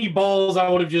had any balls, I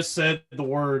would have just said the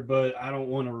word, but I don't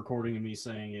want a recording of me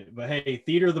saying it. But hey,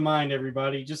 theater of the mind,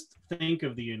 everybody, just think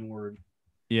of the N word.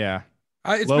 Yeah.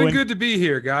 It's been good to be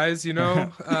here, guys.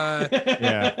 Yeah.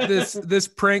 This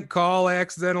prank call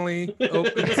accidentally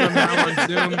opened somehow on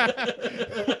Zoom.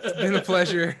 It's been a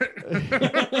pleasure.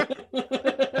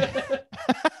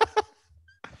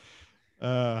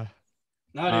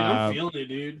 No, dude, I'm feeling it,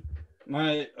 dude.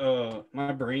 My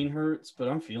brain hurts, but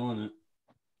I'm feeling it.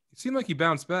 It seemed like you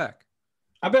bounced back.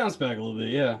 I bounced back a little bit,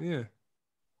 yeah. Yeah.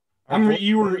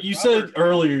 You said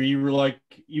earlier, you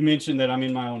mentioned that I'm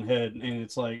in my own head, and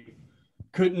it's like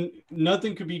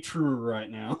nothing could be truer right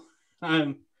now.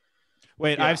 I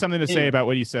have something to say about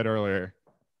what you said earlier.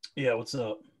 Yeah, what's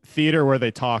up? Theater where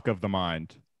they talk of the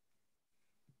mind.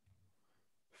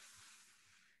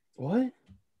 What?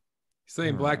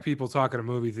 Saying black people talk at a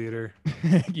movie theater.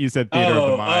 You said theater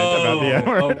of the mind about the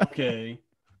N-word. Okay.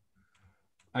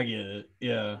 I get it.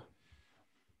 Yeah.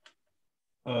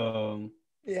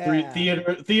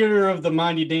 Theater of the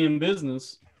mindy damn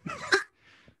business.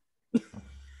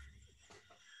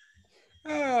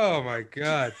 Oh my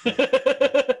god.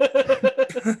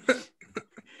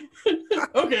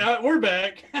 Okay, we're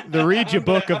back. The read your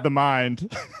book of the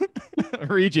mind.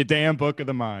 Read your damn book of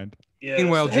the mind. Yes.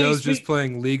 Meanwhile, Joe's just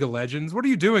playing League of Legends. What are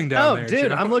you doing down there? Oh, dude,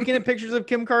 Joe? I'm looking at pictures of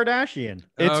Kim Kardashian.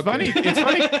 It's funny. It's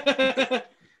funny.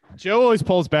 Joe always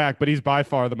pulls back, but he's by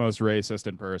far the most racist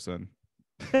in person.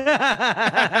 I'm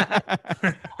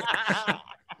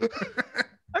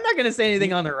not gonna say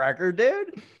anything on the record,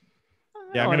 dude.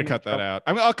 Yeah, I'm gonna cut that out.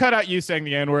 I'll cut out you saying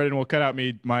the N-word, and we'll cut out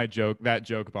that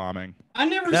joke bombing. I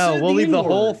never. No, said we'll leave N-word. the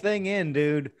whole thing in,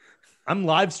 dude. I'm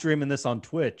live streaming this on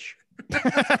Twitch.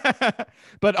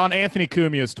 But on Anthony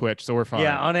Cumia's Twitch, so we're fine.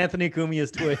 Yeah, on Anthony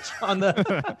Cumia's Twitch.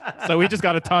 So we just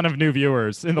got a ton of new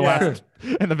viewers in the last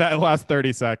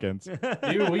 30 seconds.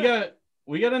 Dude, we got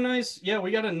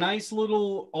a nice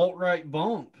little alt-right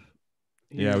bump.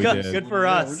 Yeah, we did. Good for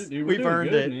us. We've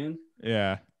earned it. Man.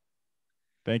 Yeah.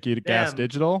 Thank you to Gas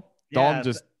Digital.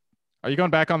 Dalton, are you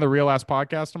going back on the Real Ass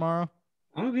Podcast tomorrow?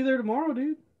 I'm gonna be there tomorrow,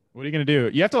 dude. What are you gonna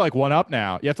do? You have to one up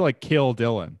now. You have to kill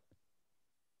Dylan.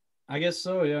 I guess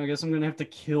so. Yeah, I guess I'm gonna have to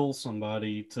kill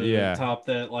somebody to top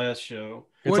that last show.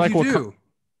 What'd you do?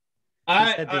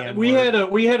 We had a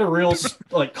real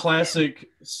classic.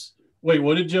 Wait,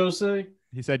 what did Joe say?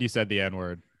 He said you said the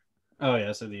N-word. Oh yeah,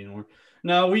 I said the N-word.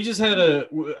 No, we just had I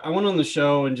went on the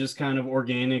show and just kind of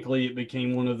organically it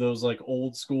became one of those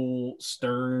old school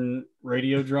Stern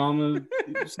radio drama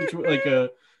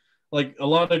like a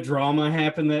lot of drama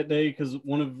happened that day because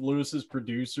one of Lewis's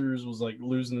producers was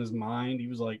losing his mind. He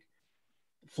was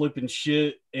flipping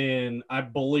shit, and I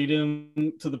bullied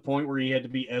him to the point where he had to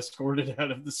be escorted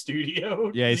out of the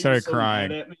studio. Yeah, he started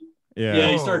crying. At me.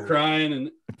 Yeah, he started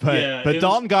crying, but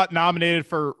Dalton got nominated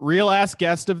for Real Ass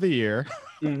Guest of the Year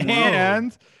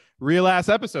and Real Ass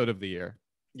Episode of the Year.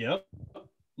 Yep,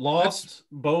 lost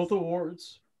both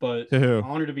awards, but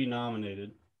honored to be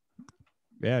nominated.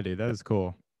 Yeah, dude, that is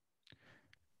cool.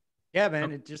 Yeah,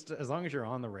 man. It just as long as you're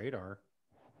on the radar.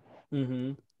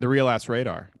 Mm-hmm. The Real Ass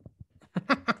Radar.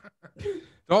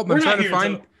 Dalton, I'm trying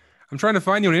to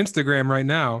find you on Instagram right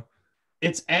now.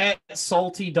 It's at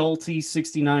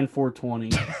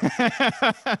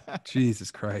saltydalty69420.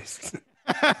 Jesus Christ.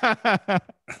 I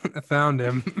found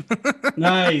him.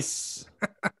 Nice.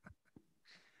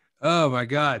 Oh my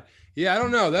God. Yeah, I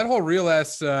don't know. That whole real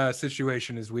ass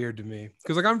situation is weird to me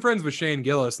because like I'm friends with Shane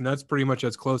Gillis, and that's pretty much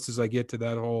as close as I get to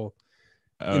that whole.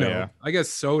 I guess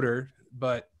Soder,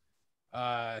 but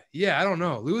yeah, I don't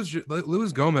know.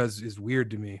 Luis Gomez is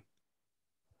weird to me.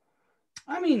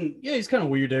 I mean, yeah, he's kind of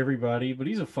weird to everybody, but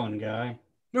he's a fun guy.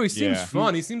 No, he seems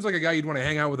fun. He seems like a guy you'd want to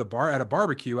hang out with at a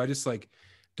barbecue. I just like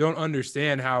don't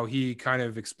understand how he kind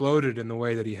of exploded in the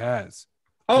way that he has.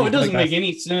 Oh, it doesn't make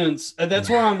any sense. That's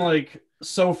why I'm like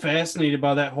so fascinated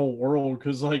by that whole world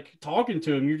because like talking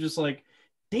to him, you're just like,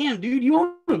 damn, dude, you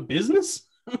own a business?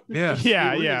 Yeah.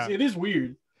 It is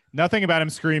weird. Nothing about him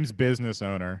screams business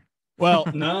owner. Well,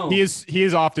 no, he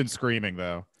is often screaming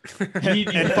though.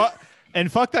 And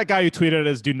fuck that guy who tweeted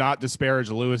us, do not disparage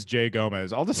Louis J.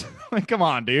 Gomez. I'll just like, come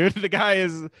on, dude. The guy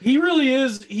is. He really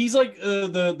is. He's like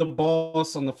the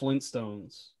boss on the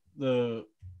Flintstones.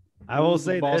 I will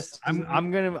say this.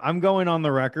 I'm going on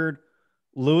the record.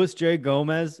 Louis J.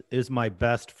 Gomez is my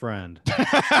best friend.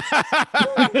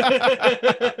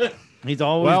 He's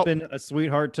always been a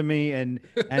sweetheart to me, and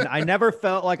I never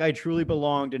felt like I truly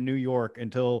belonged in New York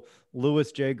until Louis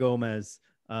J. Gomez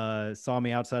saw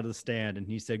me outside of the stand, and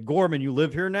he said, "Gorman, you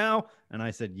live here now?" And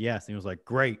I said, "Yes." And he was like,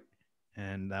 "Great,"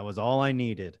 and that was all I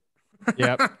needed.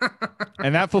 Yep.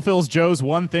 And that fulfills Joe's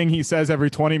one thing he says every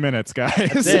 20 minutes,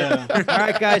 guys. Yeah. All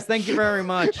right, guys. Thank you very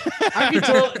much. I can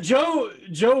tell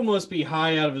Joe must be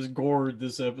high out of his gourd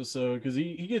this episode because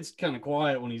he gets kind of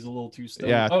quiet when he's a little too stoned.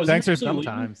 Yeah. Thanks for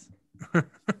sometimes.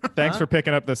 Thanks for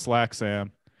picking up the slack,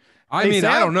 Sam. I mean,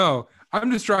 Sam? I don't know.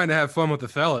 I'm just trying to have fun with the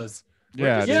fellas.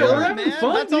 Yeah, we're having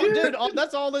fun, that's all, dude.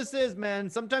 That's all this is, man.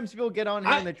 Sometimes people get on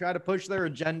here and they try to push their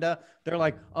agenda. They're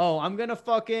like, "Oh, I'm gonna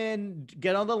fucking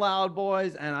get on the Loud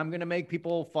Boys, and I'm gonna make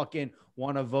people fucking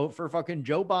want to vote for fucking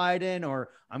Joe Biden, or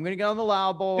I'm gonna get on the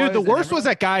Loud Boys." Dude, the worst was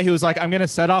that guy who was like, "I'm gonna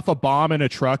set off a bomb in a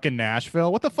truck in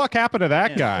Nashville." What the fuck happened to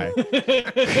that guy?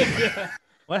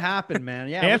 What happened, man?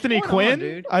 Yeah, Anthony Quinn,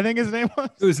 dude? I think his name was.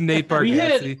 It was Nate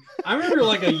Bargatze. I remember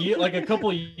like a couple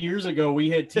of years ago, we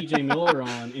had TJ Miller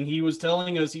on, and he was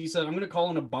telling us, he said, "I'm going to call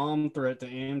in a bomb threat to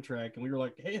Amtrak," and we were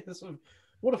like, "Hey,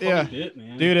 what a fucking bit,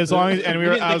 man, dude!" As long as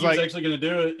I was like, actually going to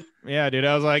do it. Yeah, dude.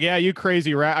 I was like, "Yeah, you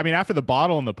crazy rat." I mean, after the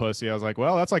bottle in the pussy, I was like,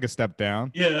 "Well, that's like a step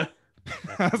down." Yeah.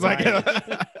 I was like,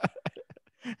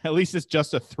 at least it's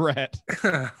just a threat.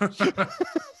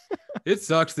 It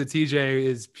sucks that TJ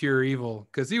is pure evil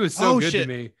because he was so good to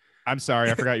me. I'm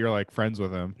sorry, I forgot you're like friends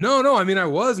with him. No, I mean I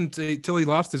wasn't until he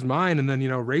lost his mind and then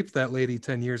raped that lady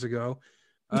 10 years ago.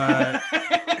 I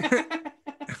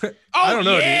don't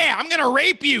know. Yeah, dude. I'm gonna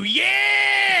rape you.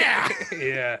 Yeah.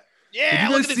 Yeah. Yeah. Did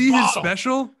you guys see his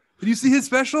special? Did you see his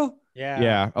special?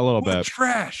 Yeah, a little bit.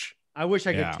 Trash. I wish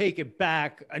I could take it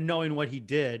back, knowing what he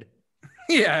did.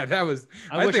 Yeah, that was.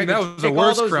 I think that was take a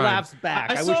worse all those crime. Laughs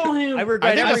back. I saw him. I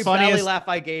regret every belly laugh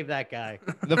I gave that guy.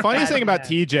 The funniest thing about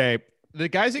TJ, the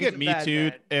guys that get Me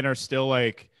Too'd and are still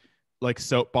like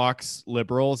soapbox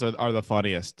liberals are the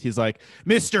funniest. He's like,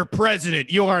 "Mr. President,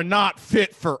 you are not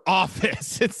fit for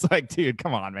office." It's like, dude,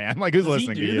 come on, man. Like, who's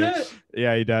listening to you? That?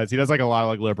 Yeah, he does. He does like a lot of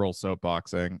like liberal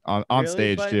soapboxing on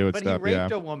stage too and stuff. But he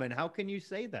raped a woman. How can you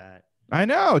say that? I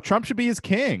know. Trump should be his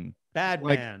king. Bad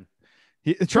man.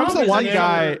 Trump's the one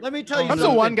guy. Let me tell you, Trump's the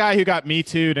one guy who got Me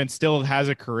Too'd and still has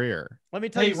a career. Let me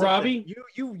tell you, Robbie,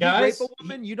 you rape a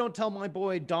woman. You don't tell my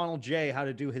boy Donald J how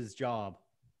to do his job.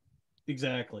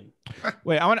 Exactly.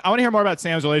 Wait, I want to hear more about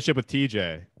Sam's relationship with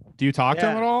TJ. Do you talk to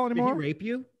him at all anymore? Did he rape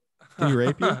you? Did he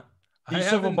rape you? Did you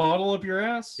shove a bottle up your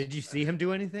ass? Did you see him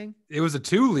do anything? It was a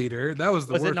 2-liter. That was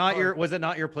the worst. Was it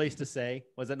not your place to say?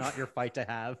 Was it not your fight to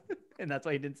have? And that's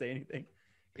why he didn't say anything.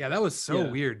 Yeah, that was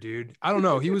so weird, dude. I don't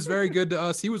know. He was very good to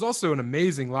us. He was also an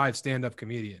amazing live stand-up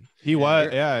comedian. He was,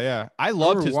 yeah. I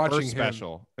loved his first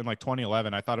special in like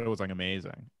 2011. I thought it was like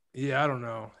amazing. Yeah, I don't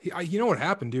know. You know what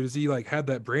happened, dude? Is he like had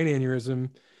that brain aneurysm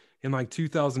in like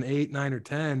 2008, 9, or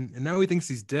 10, and now he thinks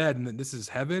he's dead and that this is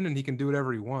heaven and he can do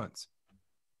whatever he wants.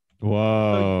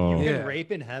 Whoa! So you can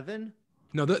rape in heaven?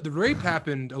 No, the rape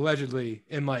happened allegedly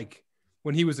in like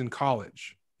when he was in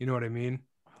college. You know what I mean?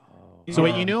 So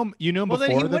wait, you knew him well, before?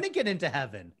 Then he wouldn't get into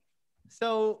heaven.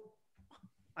 So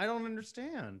I don't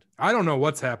understand. I don't know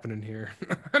what's happening here.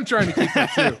 I'm trying to keep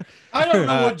that too. I don't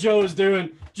know what Joe's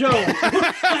doing. Joe,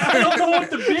 I don't know what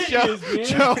the bit is, man.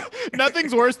 Joe,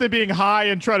 nothing's worse than being high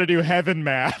and trying to do heaven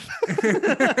math.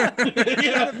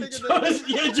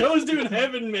 Joe's doing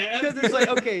heaven math. Because it's like,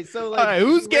 okay, so like, right,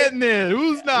 who's getting in?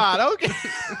 Who's not? Okay.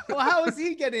 Well, how is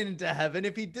he getting into heaven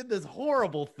if he did this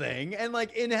horrible thing? And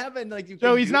like in heaven, like you.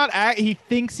 No, he's not. He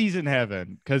thinks he's in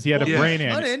heaven because he had a brain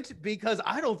aneurysm. Because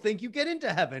I don't think you get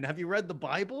into heaven. Have you read the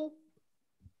Bible?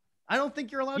 I don't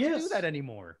think you're allowed to do that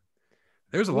anymore.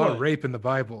 There's a lot of rape in the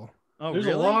Bible. Oh, There's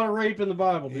really? a lot of rape in the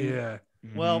Bible, dude. Yeah.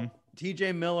 Well,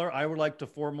 TJ Miller, I would like to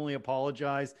formally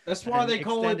apologize. That's why they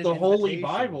call it the Holy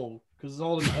Bible, because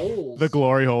all them holes. The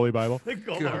Glory Holy Bible. The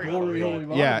Glory Holy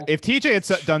Bible. Yeah, if TJ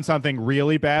had done something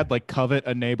really bad, like covet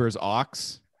a neighbor's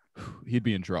ox, he'd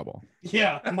be in trouble.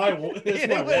 Yeah, It would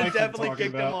have definitely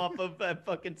kicked him off of that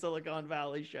fucking Silicon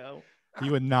Valley show.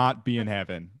 He would not be in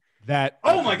heaven. That.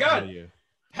 Oh my God!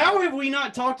 How have we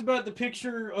not talked about the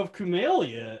picture of Kumail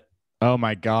yet? Oh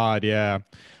my God, yeah.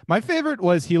 My favorite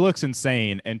was he looks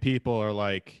insane, and people are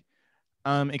like,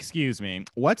 excuse me,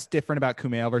 what's different about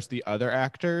Kumail versus the other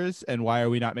actors, and why are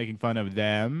we not making fun of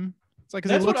them? It's like,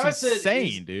 because he looks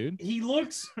insane, dude.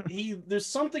 There's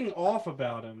something off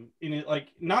about him in it, like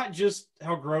not just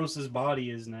how gross his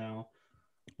body is now.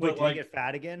 Wait, did he get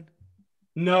fat again?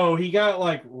 No, he got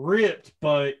like ripped,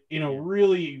 but in a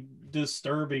really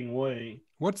disturbing way.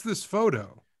 What's this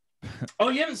photo? Oh,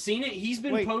 you haven't seen it? He's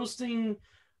been posting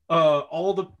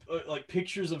all the like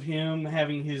pictures of him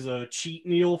having his cheat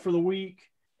meal for the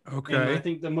week. Okay. And I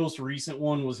think the most recent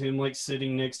one was him like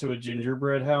sitting next to a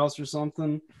gingerbread house or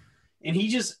something. And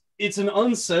it's an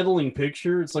unsettling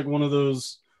picture. It's like one of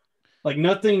those, like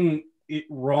nothing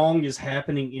wrong is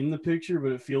happening in the picture,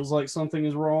 but it feels like something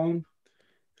is wrong.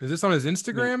 Is this on his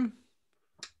Instagram?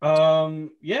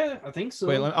 Yeah, I think so.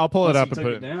 Wait, I'll pull it up and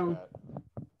put it down.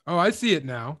 Oh, I see it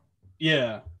now.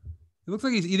 Yeah. It looks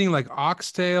like he's eating like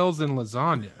oxtails and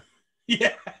lasagna.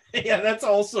 Yeah, that's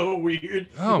also weird.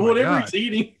 Oh my Whatever God. he's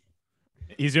eating.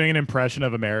 He's doing an impression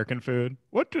of American food.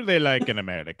 What do they like in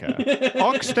America?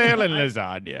 Oxtail and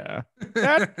lasagna.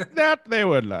 That they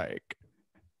would like.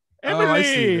 Emily, I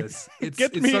see this.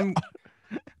 Get me. Some...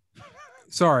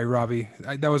 Sorry, Robbie.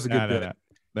 That was a good bit. No.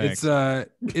 Thanks.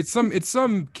 It's some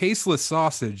caseless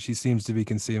sausage he seems to be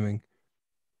consuming.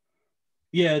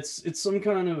 Yeah, it's some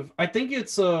kind of. I think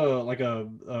it's like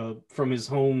a from his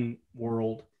home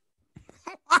world.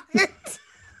 What?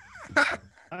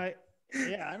 I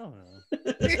don't know.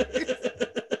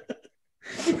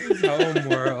 His home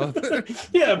world.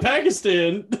 Yeah,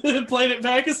 Pakistan. Planet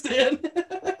Pakistan.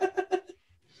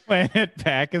 Planet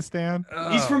Pakistan.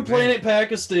 He's from Planet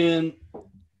Pakistan.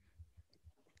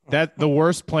 That the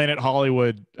worst Planet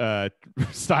Hollywood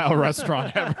style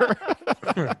restaurant ever.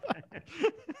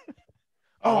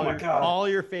 Oh my God! All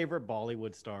your favorite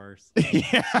Bollywood stars.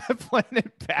 Yeah,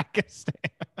 Planet Pakistan.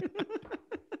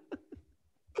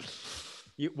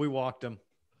 We walked him.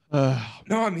 No,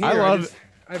 I'm here.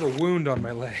 I have a wound on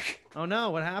my leg. Oh no,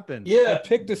 what happened? I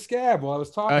picked a scab while I was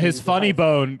talking. His funny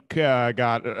bone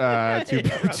got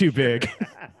too big.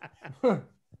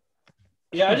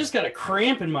 Yeah, I just got a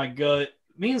cramp in my gut.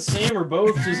 Me and Sam are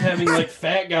both just having like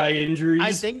fat guy injuries.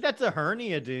 I think that's a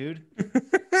hernia, dude.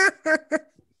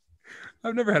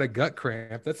 I've never had a gut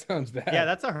cramp. That sounds bad. Yeah,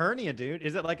 that's a hernia, dude.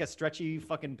 Is it like a stretchy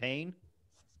fucking pain?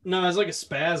 No, it's like a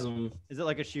spasm. Is it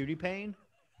like a shooty pain?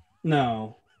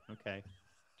 No. Okay. Do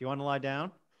you want to lie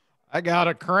down? I got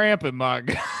a cramp in my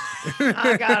gut.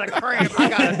 I got a cramp. I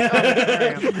got a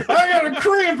cramp. I got a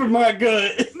cramp in my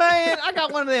gut. Man, I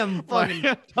got one of them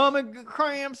fucking tummy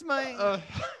cramps, man.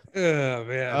 Oh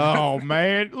man. Oh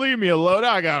man, leave me alone.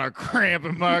 I got a cramp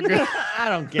in my gut. I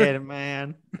don't get it,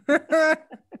 man.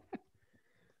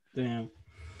 Damn.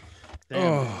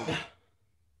 Oh.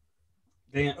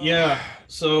 Damn. Yeah.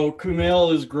 So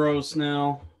Kumail is gross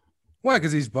now. Why?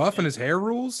 Because he's buff and his hair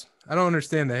rules? I don't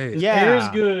understand the hate. His hair is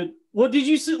good. What did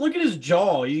you see? Look at his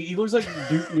jaw. He looks like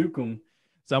Duke Nukem.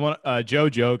 Someone, Joe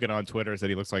Jogan on Twitter said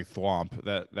he looks like Thwomp.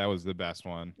 That was the best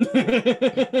one.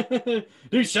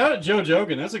 Dude, shout out Joe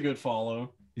Jogan. That's a good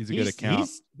follow. He's a good account.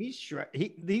 These are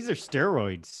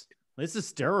steroids. This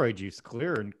is steroid juice,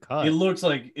 clear and cut. It looks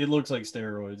like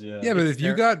steroids. Yeah. Yeah, but if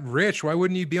you got rich, why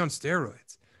wouldn't you be on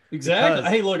steroids? Exactly.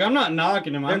 Because hey, look, I'm not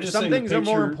knocking him. I'm just some saying things are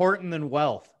more important than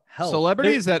wealth. Health.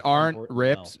 Celebrities that aren't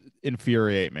ripped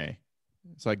infuriate me.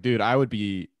 It's like, dude, I would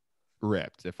be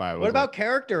ripped if I was. What about like,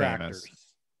 character famous. actors?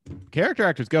 Character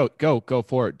actors, go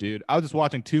for it, dude. I was just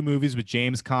watching 2 movies with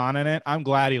James Caan in it. I'm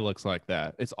glad he looks like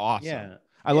that. It's awesome. Yeah.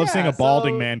 I love seeing a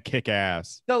balding man kick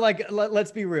ass. So, like,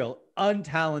 let's be real.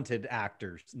 Untalented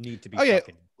actors need to be. Oh yeah.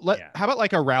 Fucking, How about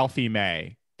like a Ralphie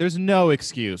May? There's no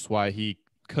excuse why he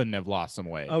couldn't have lost some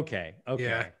weight. Okay.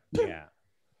 Yeah. Yeah.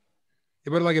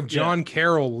 But like if John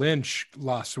Carroll Lynch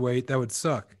lost weight, that would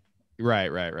suck. Right.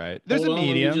 There's a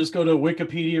medium. Let me just go to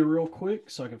Wikipedia real quick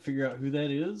so I can figure out who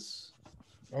that is.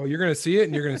 Oh, you're gonna see it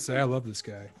and you're gonna say, "I love this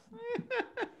guy."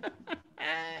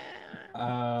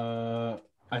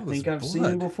 I think I've seen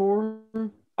him before.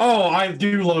 Oh, I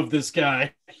do love this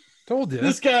guy. Told you.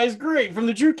 This guy's great from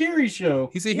the Drew Carey show.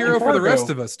 He's a hero for the rest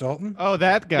of us, Dalton. Oh,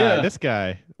 that guy. Yeah. This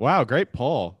guy. Wow, great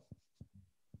pull.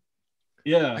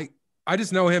 Yeah. I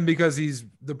just know him because he's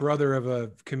the brother of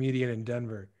a comedian in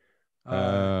Denver.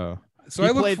 So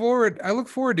I look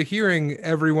forward to hearing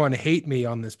everyone hate me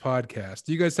on this podcast.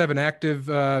 Do you guys have an active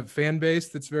fan base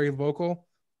that's very vocal?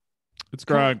 It's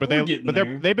growing, but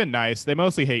they've been nice. They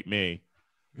mostly hate me.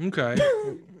 Okay.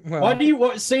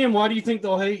 Well, Sam, why do you think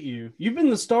they'll hate you? You've been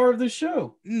the star of this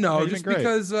show. No, just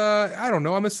because I don't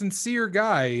know. I'm a sincere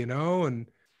guy, and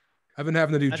I've been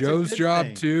having to do Joe's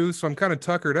job too, so I'm kind of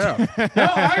tuckered out. No,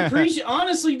 I appreciate,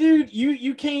 honestly, dude.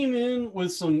 You came in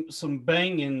with some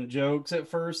banging jokes at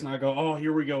first, and I go, oh,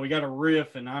 here we go. We got a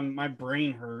riff, and my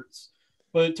brain hurts.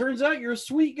 But it turns out you're a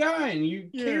sweet guy, and you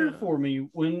cared for me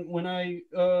when I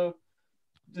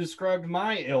described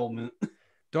my ailment.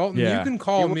 Dalton, you can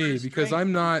call me because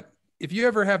I'm not. If you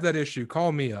ever have that issue,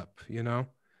 call me up.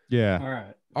 Yeah. All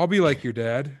right. I'll be like your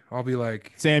dad. I'll be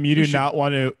like, Sam, you don't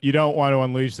want to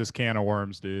unleash this can of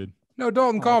worms, dude. No,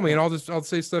 Dalton, call me and I'll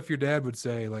say stuff your dad would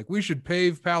say, like we should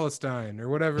pave Palestine or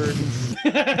whatever.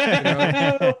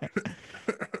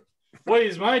 Wait,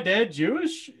 is my dad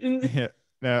Jewish? Yeah.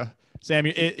 No, Sam,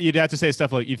 you'd have to say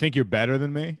stuff like, you think you're better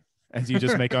than me? As you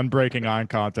just make unbreaking eye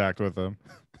contact with him.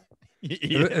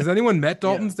 Has anyone met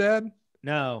Dalton's dad?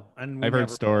 No. I've heard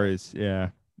stories. Yeah.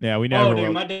 Yeah, we never. Oh,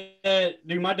 dude, my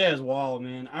dad's wild,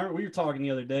 man. We were talking the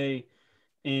other day,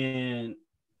 and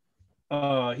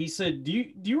he said, "Do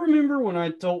you remember when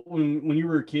when you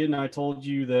were a kid and I told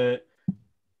you that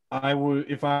I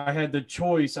would, if I had the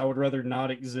choice, I would rather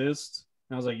not exist?"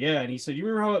 And I was like, "Yeah." And he said, "You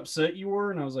remember how upset you were?"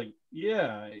 And I was like,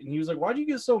 "Yeah." And he was like, "Why'd you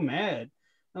get so mad?" And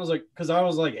I was like, "Because I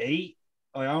was like 8.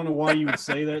 Like, I don't know why you would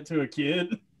say that to a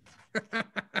kid."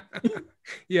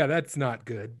 Yeah, that's not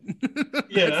good.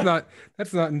 Yeah,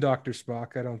 that's not in Dr.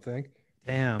 Spock, I don't think.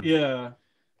 Damn. Yeah,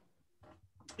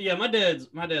 my dad's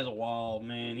a wild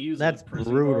man. He was in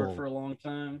prison guard for a long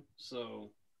time. So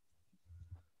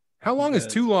how long is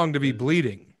too long to be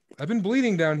bleeding? I've been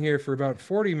bleeding down here for about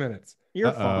 40 minutes.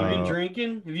 You're fine. Have you been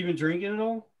drinking? Have you been drinking at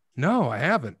all? No, I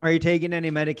haven't. Are you taking any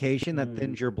medication that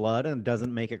thins your blood and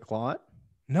doesn't make it clot?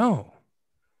 No.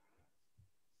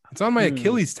 It's on my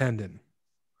Achilles tendon.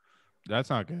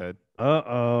 That's not good.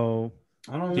 Uh-oh.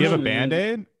 I don't know. Do you have a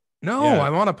Band-Aid? No, yeah.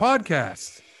 I'm on a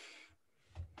podcast.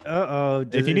 Uh-oh.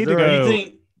 If you need to go,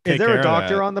 is there a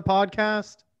doctor on the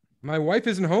podcast? My wife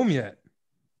isn't home yet.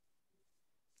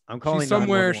 I'm calling she's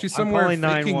somewhere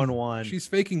 911. She's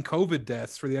faking COVID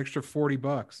deaths for the extra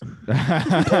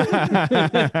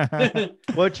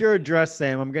 $40. What's your address,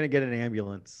 Sam? I'm going to get an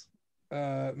ambulance.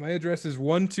 My address is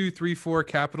 1234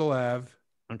 Capitol Ave.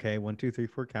 Okay,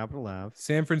 1234 Capitol Ave.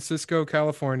 San Francisco,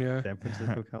 California. San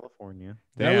Francisco, California.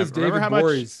 That was David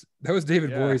Borey's. That was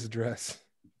David Borey's address.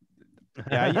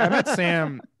 Yeah, I met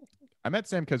Sam. I met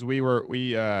Sam because he was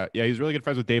really good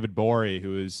friends with David Borey,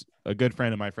 who is a good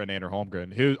friend of my friend Andrew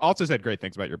Holmgren, who also said great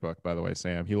things about your book, by the way,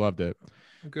 Sam. He loved it.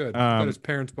 Good. But his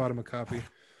parents bought him a copy.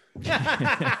 See,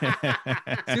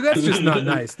 that's just not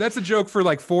nice. That's a joke for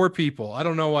like 4 people. I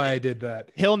don't know why I did that.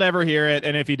 He'll never hear it,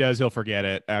 and if he does, he'll forget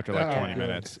it after like 20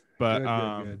 minutes. But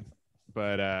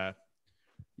good.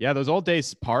 Yeah, those old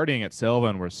days partying at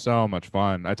Sylvan were so much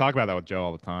fun. I talk about that with Joe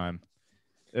all the time.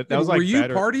 That was like, were you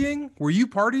partying? Were you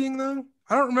partying though?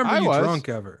 I don't remember you drunk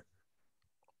ever.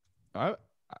 I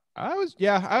was,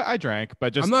 I drank,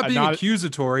 but just I'm not being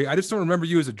accusatory. I just don't remember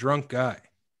you as a drunk guy.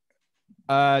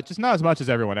 Just not as much as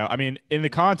everyone else. I mean, in the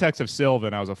context of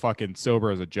Sylvan, I was a fucking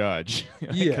sober as a judge.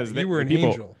 Yeah, you were an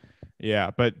angel.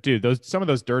 Yeah, but dude, some of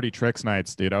those dirty tricks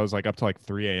nights, dude, I was like up to like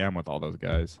 3 a.m. with all those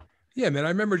guys. Yeah, man, I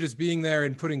remember just being there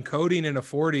and putting codeine in a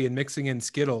 40 and mixing in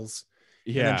Skittles.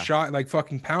 Yeah, and then like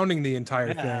fucking pounding the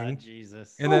entire thing.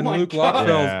 Jesus. And then Luke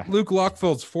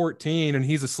Lockfeld's 14 and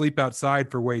he's asleep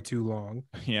outside for way too long.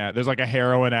 Yeah, there's like a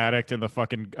heroin addict in the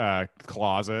fucking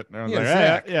closet. And I was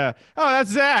Zach. Oh,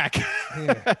 that's Zach.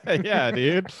 Yeah, yeah,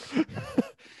 dude.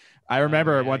 I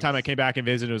remember one time I came back and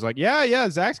visited. It was like, yeah,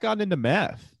 Zach's gotten into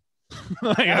meth.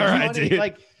 Like, all right, dude.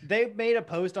 Like, they made a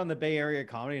post on the Bay Area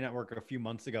Comedy Network a few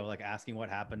months ago, like asking what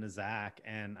happened to Zach,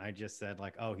 and I just said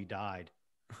like, oh, he died.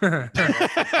 And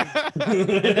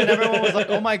then everyone was like,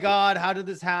 oh my god, how did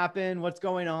this happen, what's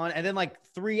going on? And then like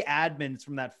 3 admins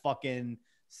from that fucking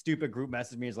stupid group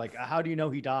messaged me, is like, how do you know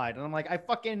he died? And I'm like, I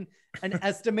fucking an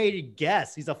estimated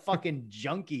guess. He's a fucking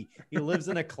junkie, he lives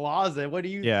in a closet. What do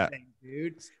you think,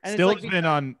 dude? And still like, been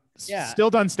on still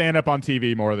done stand-up on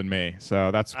TV more than me,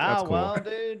 so that's cool. Well,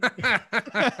 dude.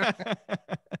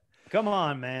 Come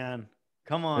on, man.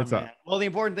 Well, the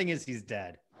important thing is he's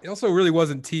dead. It also really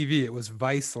wasn't TV. It was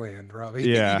Viceland, Robbie.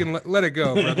 Yeah. You can let it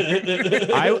go,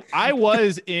 brother. I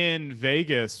was in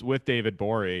Vegas with David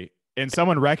Borey and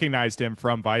someone recognized him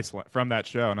from from that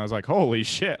show, and I was like, "Holy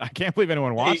shit! I can't believe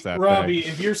anyone watched that." Robbie,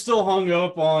 thing. if you're still hung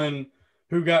up on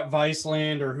who got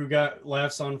Viceland or who got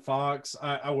Laughs on Fox,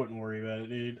 I wouldn't worry about it,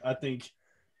 dude. I think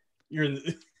you're in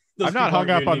the. I'm not hung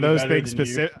up on those things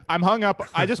specific. I'm hung up.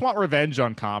 I just want revenge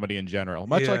on comedy in general,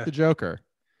 much like the Joker.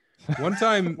 One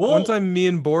time, me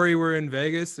and Bori were in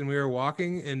Vegas and we were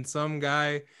walking, and some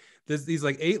guy, these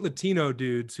like 8 Latino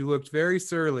dudes who looked very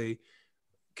surly,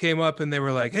 came up and they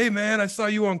were like, "Hey man, I saw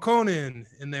you on Conan,"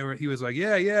 and he was like,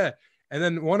 "Yeah," and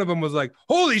then one of them was like,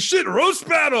 "Holy shit, roast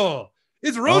battle!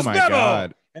 It's roast battle!"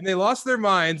 God. And they lost their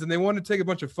minds and they wanted to take a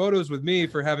bunch of photos with me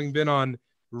for having been on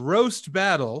Roast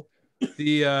Battle.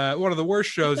 The one of the worst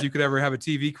shows you could ever have a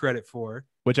TV credit for,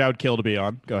 which I would kill to be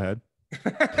on. Go ahead.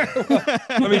 Well,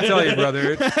 let me tell you,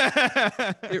 brother,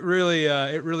 it really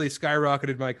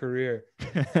skyrocketed my career.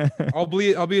 I'll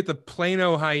be at the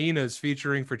Plano Hyenas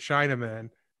featuring for Chinaman.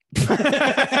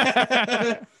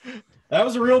 That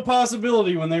was a real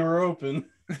possibility when they were open.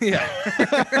 Yeah.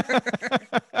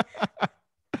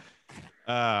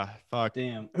 Fuck.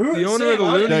 Damn. The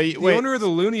owner of the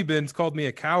Looney Bins called me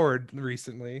a coward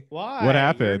recently. Why? What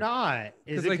happened? You're not.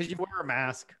 Is it because you wear a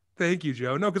mask? Thank you,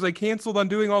 Joe. No, because I canceled on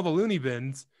doing all the Looney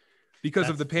Bins because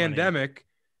of the pandemic.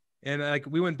 And like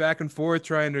we went back and forth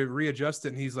trying to readjust it.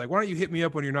 And he's like, "Why don't you hit me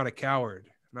up when you're not a coward?"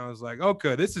 And I was like,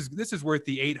 "Okay, this is worth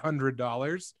the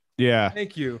 $800." Yeah.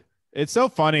 Thank you. It's so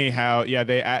funny how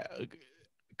they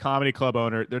comedy club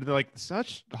owner,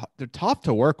 they're tough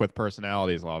to work with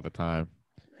personalities a lot of the time.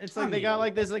 It's like they got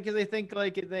like this, like they think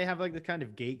like they have like the kind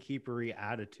of gatekeepery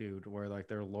attitude where like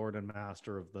they're lord and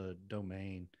master of the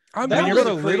domain. I'm going to go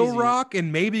to Little Rock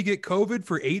and maybe get COVID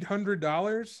for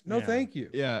 $800. No, thank you.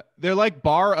 Yeah, they're like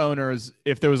bar owners.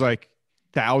 If there was like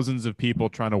thousands of people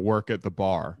trying to work at the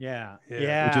bar, yeah,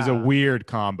 which is a weird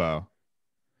combo.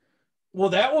 Well,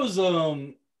 that was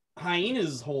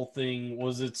Hyena's whole thing.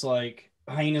 Was it's like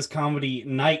Hyena's Comedy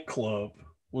Nightclub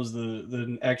was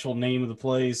the actual name of the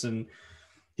place, and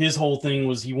his whole thing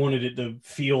was he wanted it to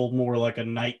feel more like a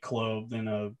nightclub than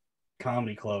a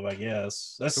comedy club, I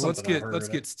guess. That's so let's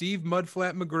get Steve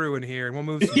Mudflat McGrew in here, and we'll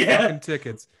move some fucking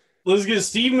tickets. Let's get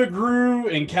Steve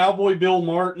McGrew and Cowboy Bill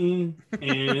Martin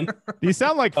and these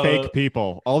sound like fake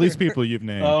people. All these people you've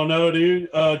named. Oh no, dude.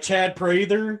 Chad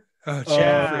Prather.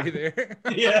 Chad Prather.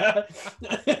 Yeah.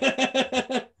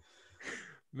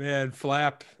 Man,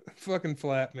 fucking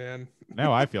Flap, man.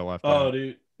 Now I feel left out. Oh,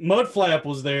 dude. Mudflap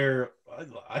was there,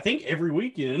 I think, every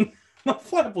weekend.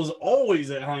 Mudflap was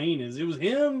always at Hyenas. It was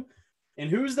him, and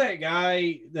who's that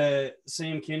guy that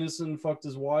Sam Kinison fucked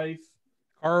his wife?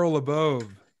 Carl LeBove.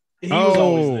 He was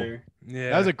always there.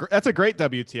 Yeah, that's a great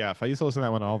WTF. I used to listen to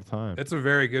that one all the time. That's a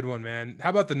very good one, man. How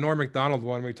about the Norm Macdonald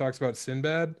one where he talks about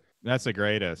Sinbad? That's the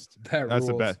greatest. That's rules.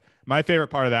 The best. My favorite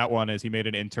part of that one is he made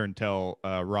an intern tell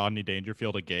Rodney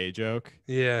Dangerfield a gay joke.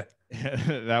 Yeah.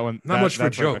 That one. Not much for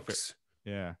jokes.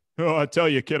 Yeah. Oh, I tell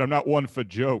you, kid, I'm not one for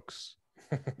jokes.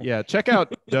 Yeah. Check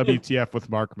out WTF with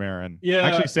Mark Maron. Yeah.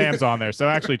 Actually, Sam's on there, so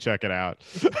actually check it out.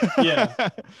 Yeah.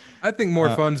 I think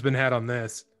more fun's been had on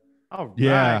this. Oh, right,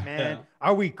 yeah, man.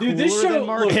 Are we cool?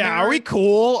 Are we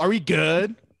cool? Are we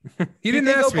good? He didn't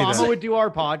ask me that. Obama would do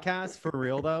our podcast for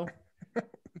real though.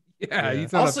 Yeah.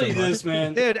 I'll say this,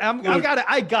 man. Dude, I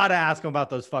gotta ask him about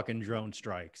those fucking drone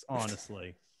strikes.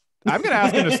 Honestly, I'm gonna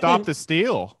ask him to stop the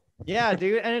steal. Yeah,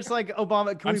 dude. And it's like,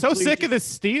 Obama, I'm so sick of this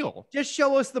steal. Just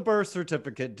show us the birth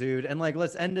certificate, dude, and like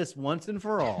let's end this once and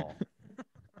for all.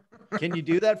 Can you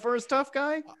do that for us, tough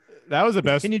guy? That was the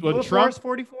best. Can you do it for us,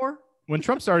 44? When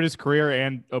Trump started his career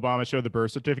and Obama showed the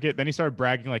birth certificate, then he started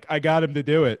bragging like, I got him to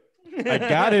do it. I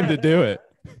got him to do it.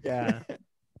 Yeah.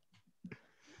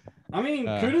 I mean,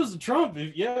 kudos to Trump.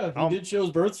 If he did show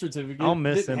his birth certificate. I'll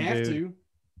miss him, dude.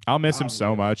 I'll miss him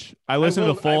so much. I listened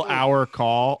to the full hour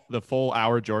call, the full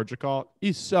hour Georgia call.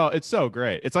 It's so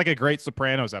great. It's like a great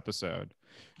Sopranos episode.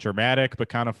 Dramatic, but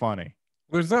kind of funny.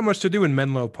 There's not much to do in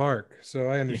Menlo Park, so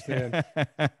I understand.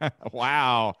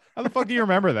 Wow. How the fuck do you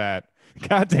remember that?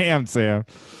 God damn, Sam.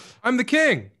 I'm the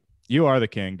king. You are the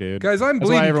king, dude. Guys, I'm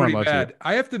bleeding pretty bad.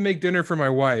 I have to make dinner for my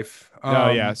wife.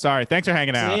 Oh, yeah. Sorry. Thanks for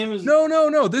hanging out.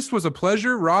 No. This was a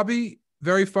pleasure. Robbie,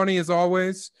 very funny as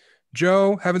always.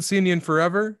 Joe, haven't seen you in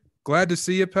forever. Glad to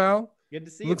see you, pal. Good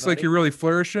to see you. Looks like you're really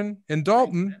flourishing. And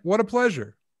Dalton, what a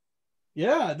pleasure.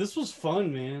 Yeah, this was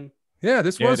fun, man. Yeah,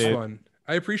 this was fun.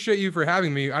 I appreciate you for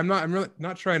having me. I'm really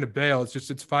not trying to bail. It's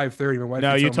 5:30. My wife.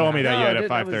 No, you told me that you had a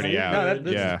 5:30 out. No,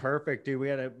 this is perfect, dude. We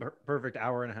had a perfect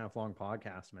hour and a half long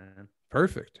podcast, man.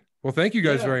 Perfect. Well, thank you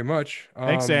guys very much.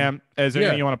 Thanks, Sam. Is there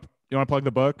anything you want to plug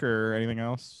the book or anything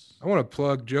else? I want to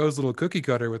plug Joe's little cookie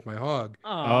cutter with my hog.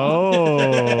 Oh,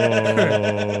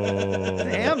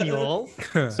 Samuel.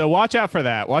 So watch out for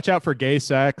that. Watch out for gay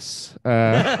sex.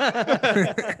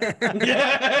 Yeah.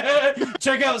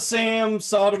 Check out Sam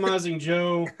sodomizing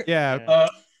Joe. Yeah.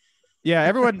 Yeah,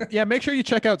 everyone. Yeah, make sure you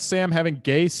check out Sam having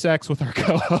gay sex with our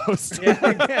co-host.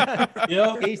 Yeah.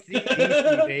 Yeah.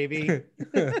 Baby.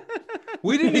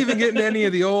 We didn't even get into any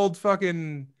of the old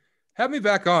fucking. Have me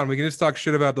back on. We can just talk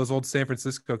shit about those old San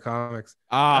Francisco comics.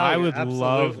 I would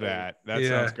love that. That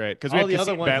sounds great. Because we had the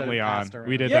other Casey Bentley on.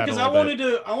 We did Yeah, that. because I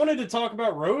wanted to talk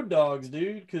about Road Dogs,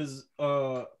 dude. Because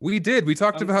we did. We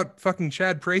talked about fucking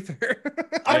Chad Prather.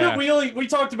 I know we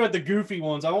talked about the goofy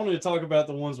ones. I wanted to talk about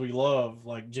the ones we love,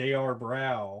 like J.R.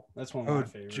 Brow. That's one of my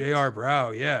favorites. J.R.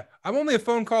 Brow. Yeah, I'm only a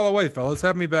phone call away, fellas.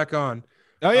 Have me back on.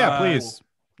 Oh yeah, please.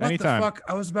 Anytime. What the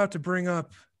fuck? I was about to bring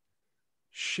up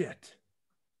shit.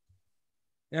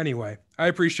 Anyway, I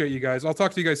appreciate you guys. I'll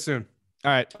talk to you guys soon.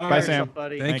 All right. Bye, Sam.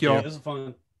 Buddy. Thank you all. This is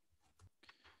fun.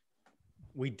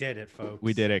 We did it, folks.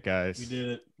 We did it, guys. We did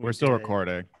it. We're still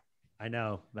recording. I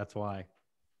know. That's why.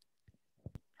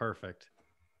 Perfect.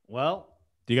 Well,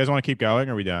 do you guys want to keep going?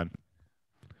 Or are we done?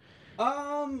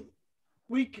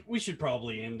 We should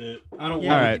probably end it. I don't.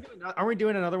 Yeah, all right. Are we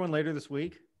doing another one later this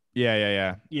week?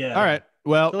 Yeah. Yeah. All right.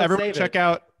 Well, So everyone check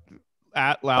out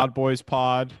at Loud Boys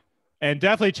Pod, and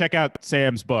definitely check out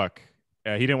Sam's book.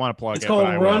 He didn't want to plug it. But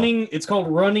I will. It's called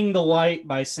Running the Light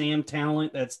by Sam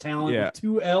Tallent. That's Talent with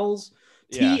 2 L's.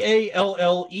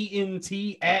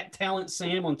 Tallent at Talent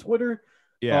Sam on Twitter.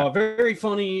 Yeah. Very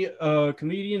funny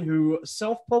comedian who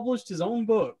self-published his own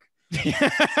book.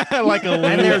 Like a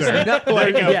loser.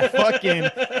 Like a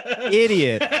fucking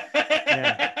idiot.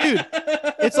 Yeah. Dude,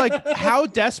 it's like, how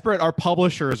desperate are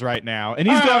publishers right now? And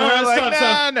he's going around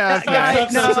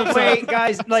like, wait,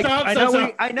 guys. Like,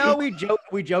 I know we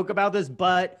joke about this,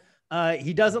 but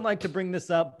he doesn't like to bring this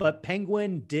up. But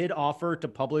Penguin did offer to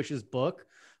publish his book,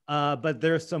 but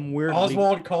there's some weird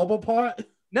Oswald Cobblepot.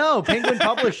 No, Penguin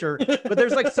publisher, but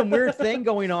there's like some weird thing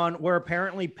going on where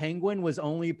apparently Penguin was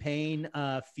only paying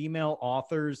female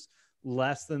authors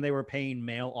less than they were paying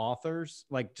male authors,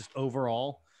 like just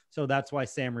overall. So that's why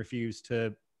Sam refused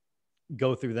to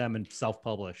go through them and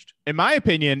self-published. In my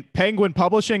opinion, Penguin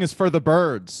publishing is for the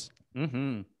birds.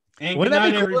 Mm-hmm. And wouldn't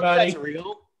that be cool if that's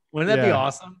real? Wouldn't that be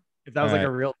awesome if that was like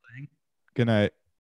a real thing? Good night.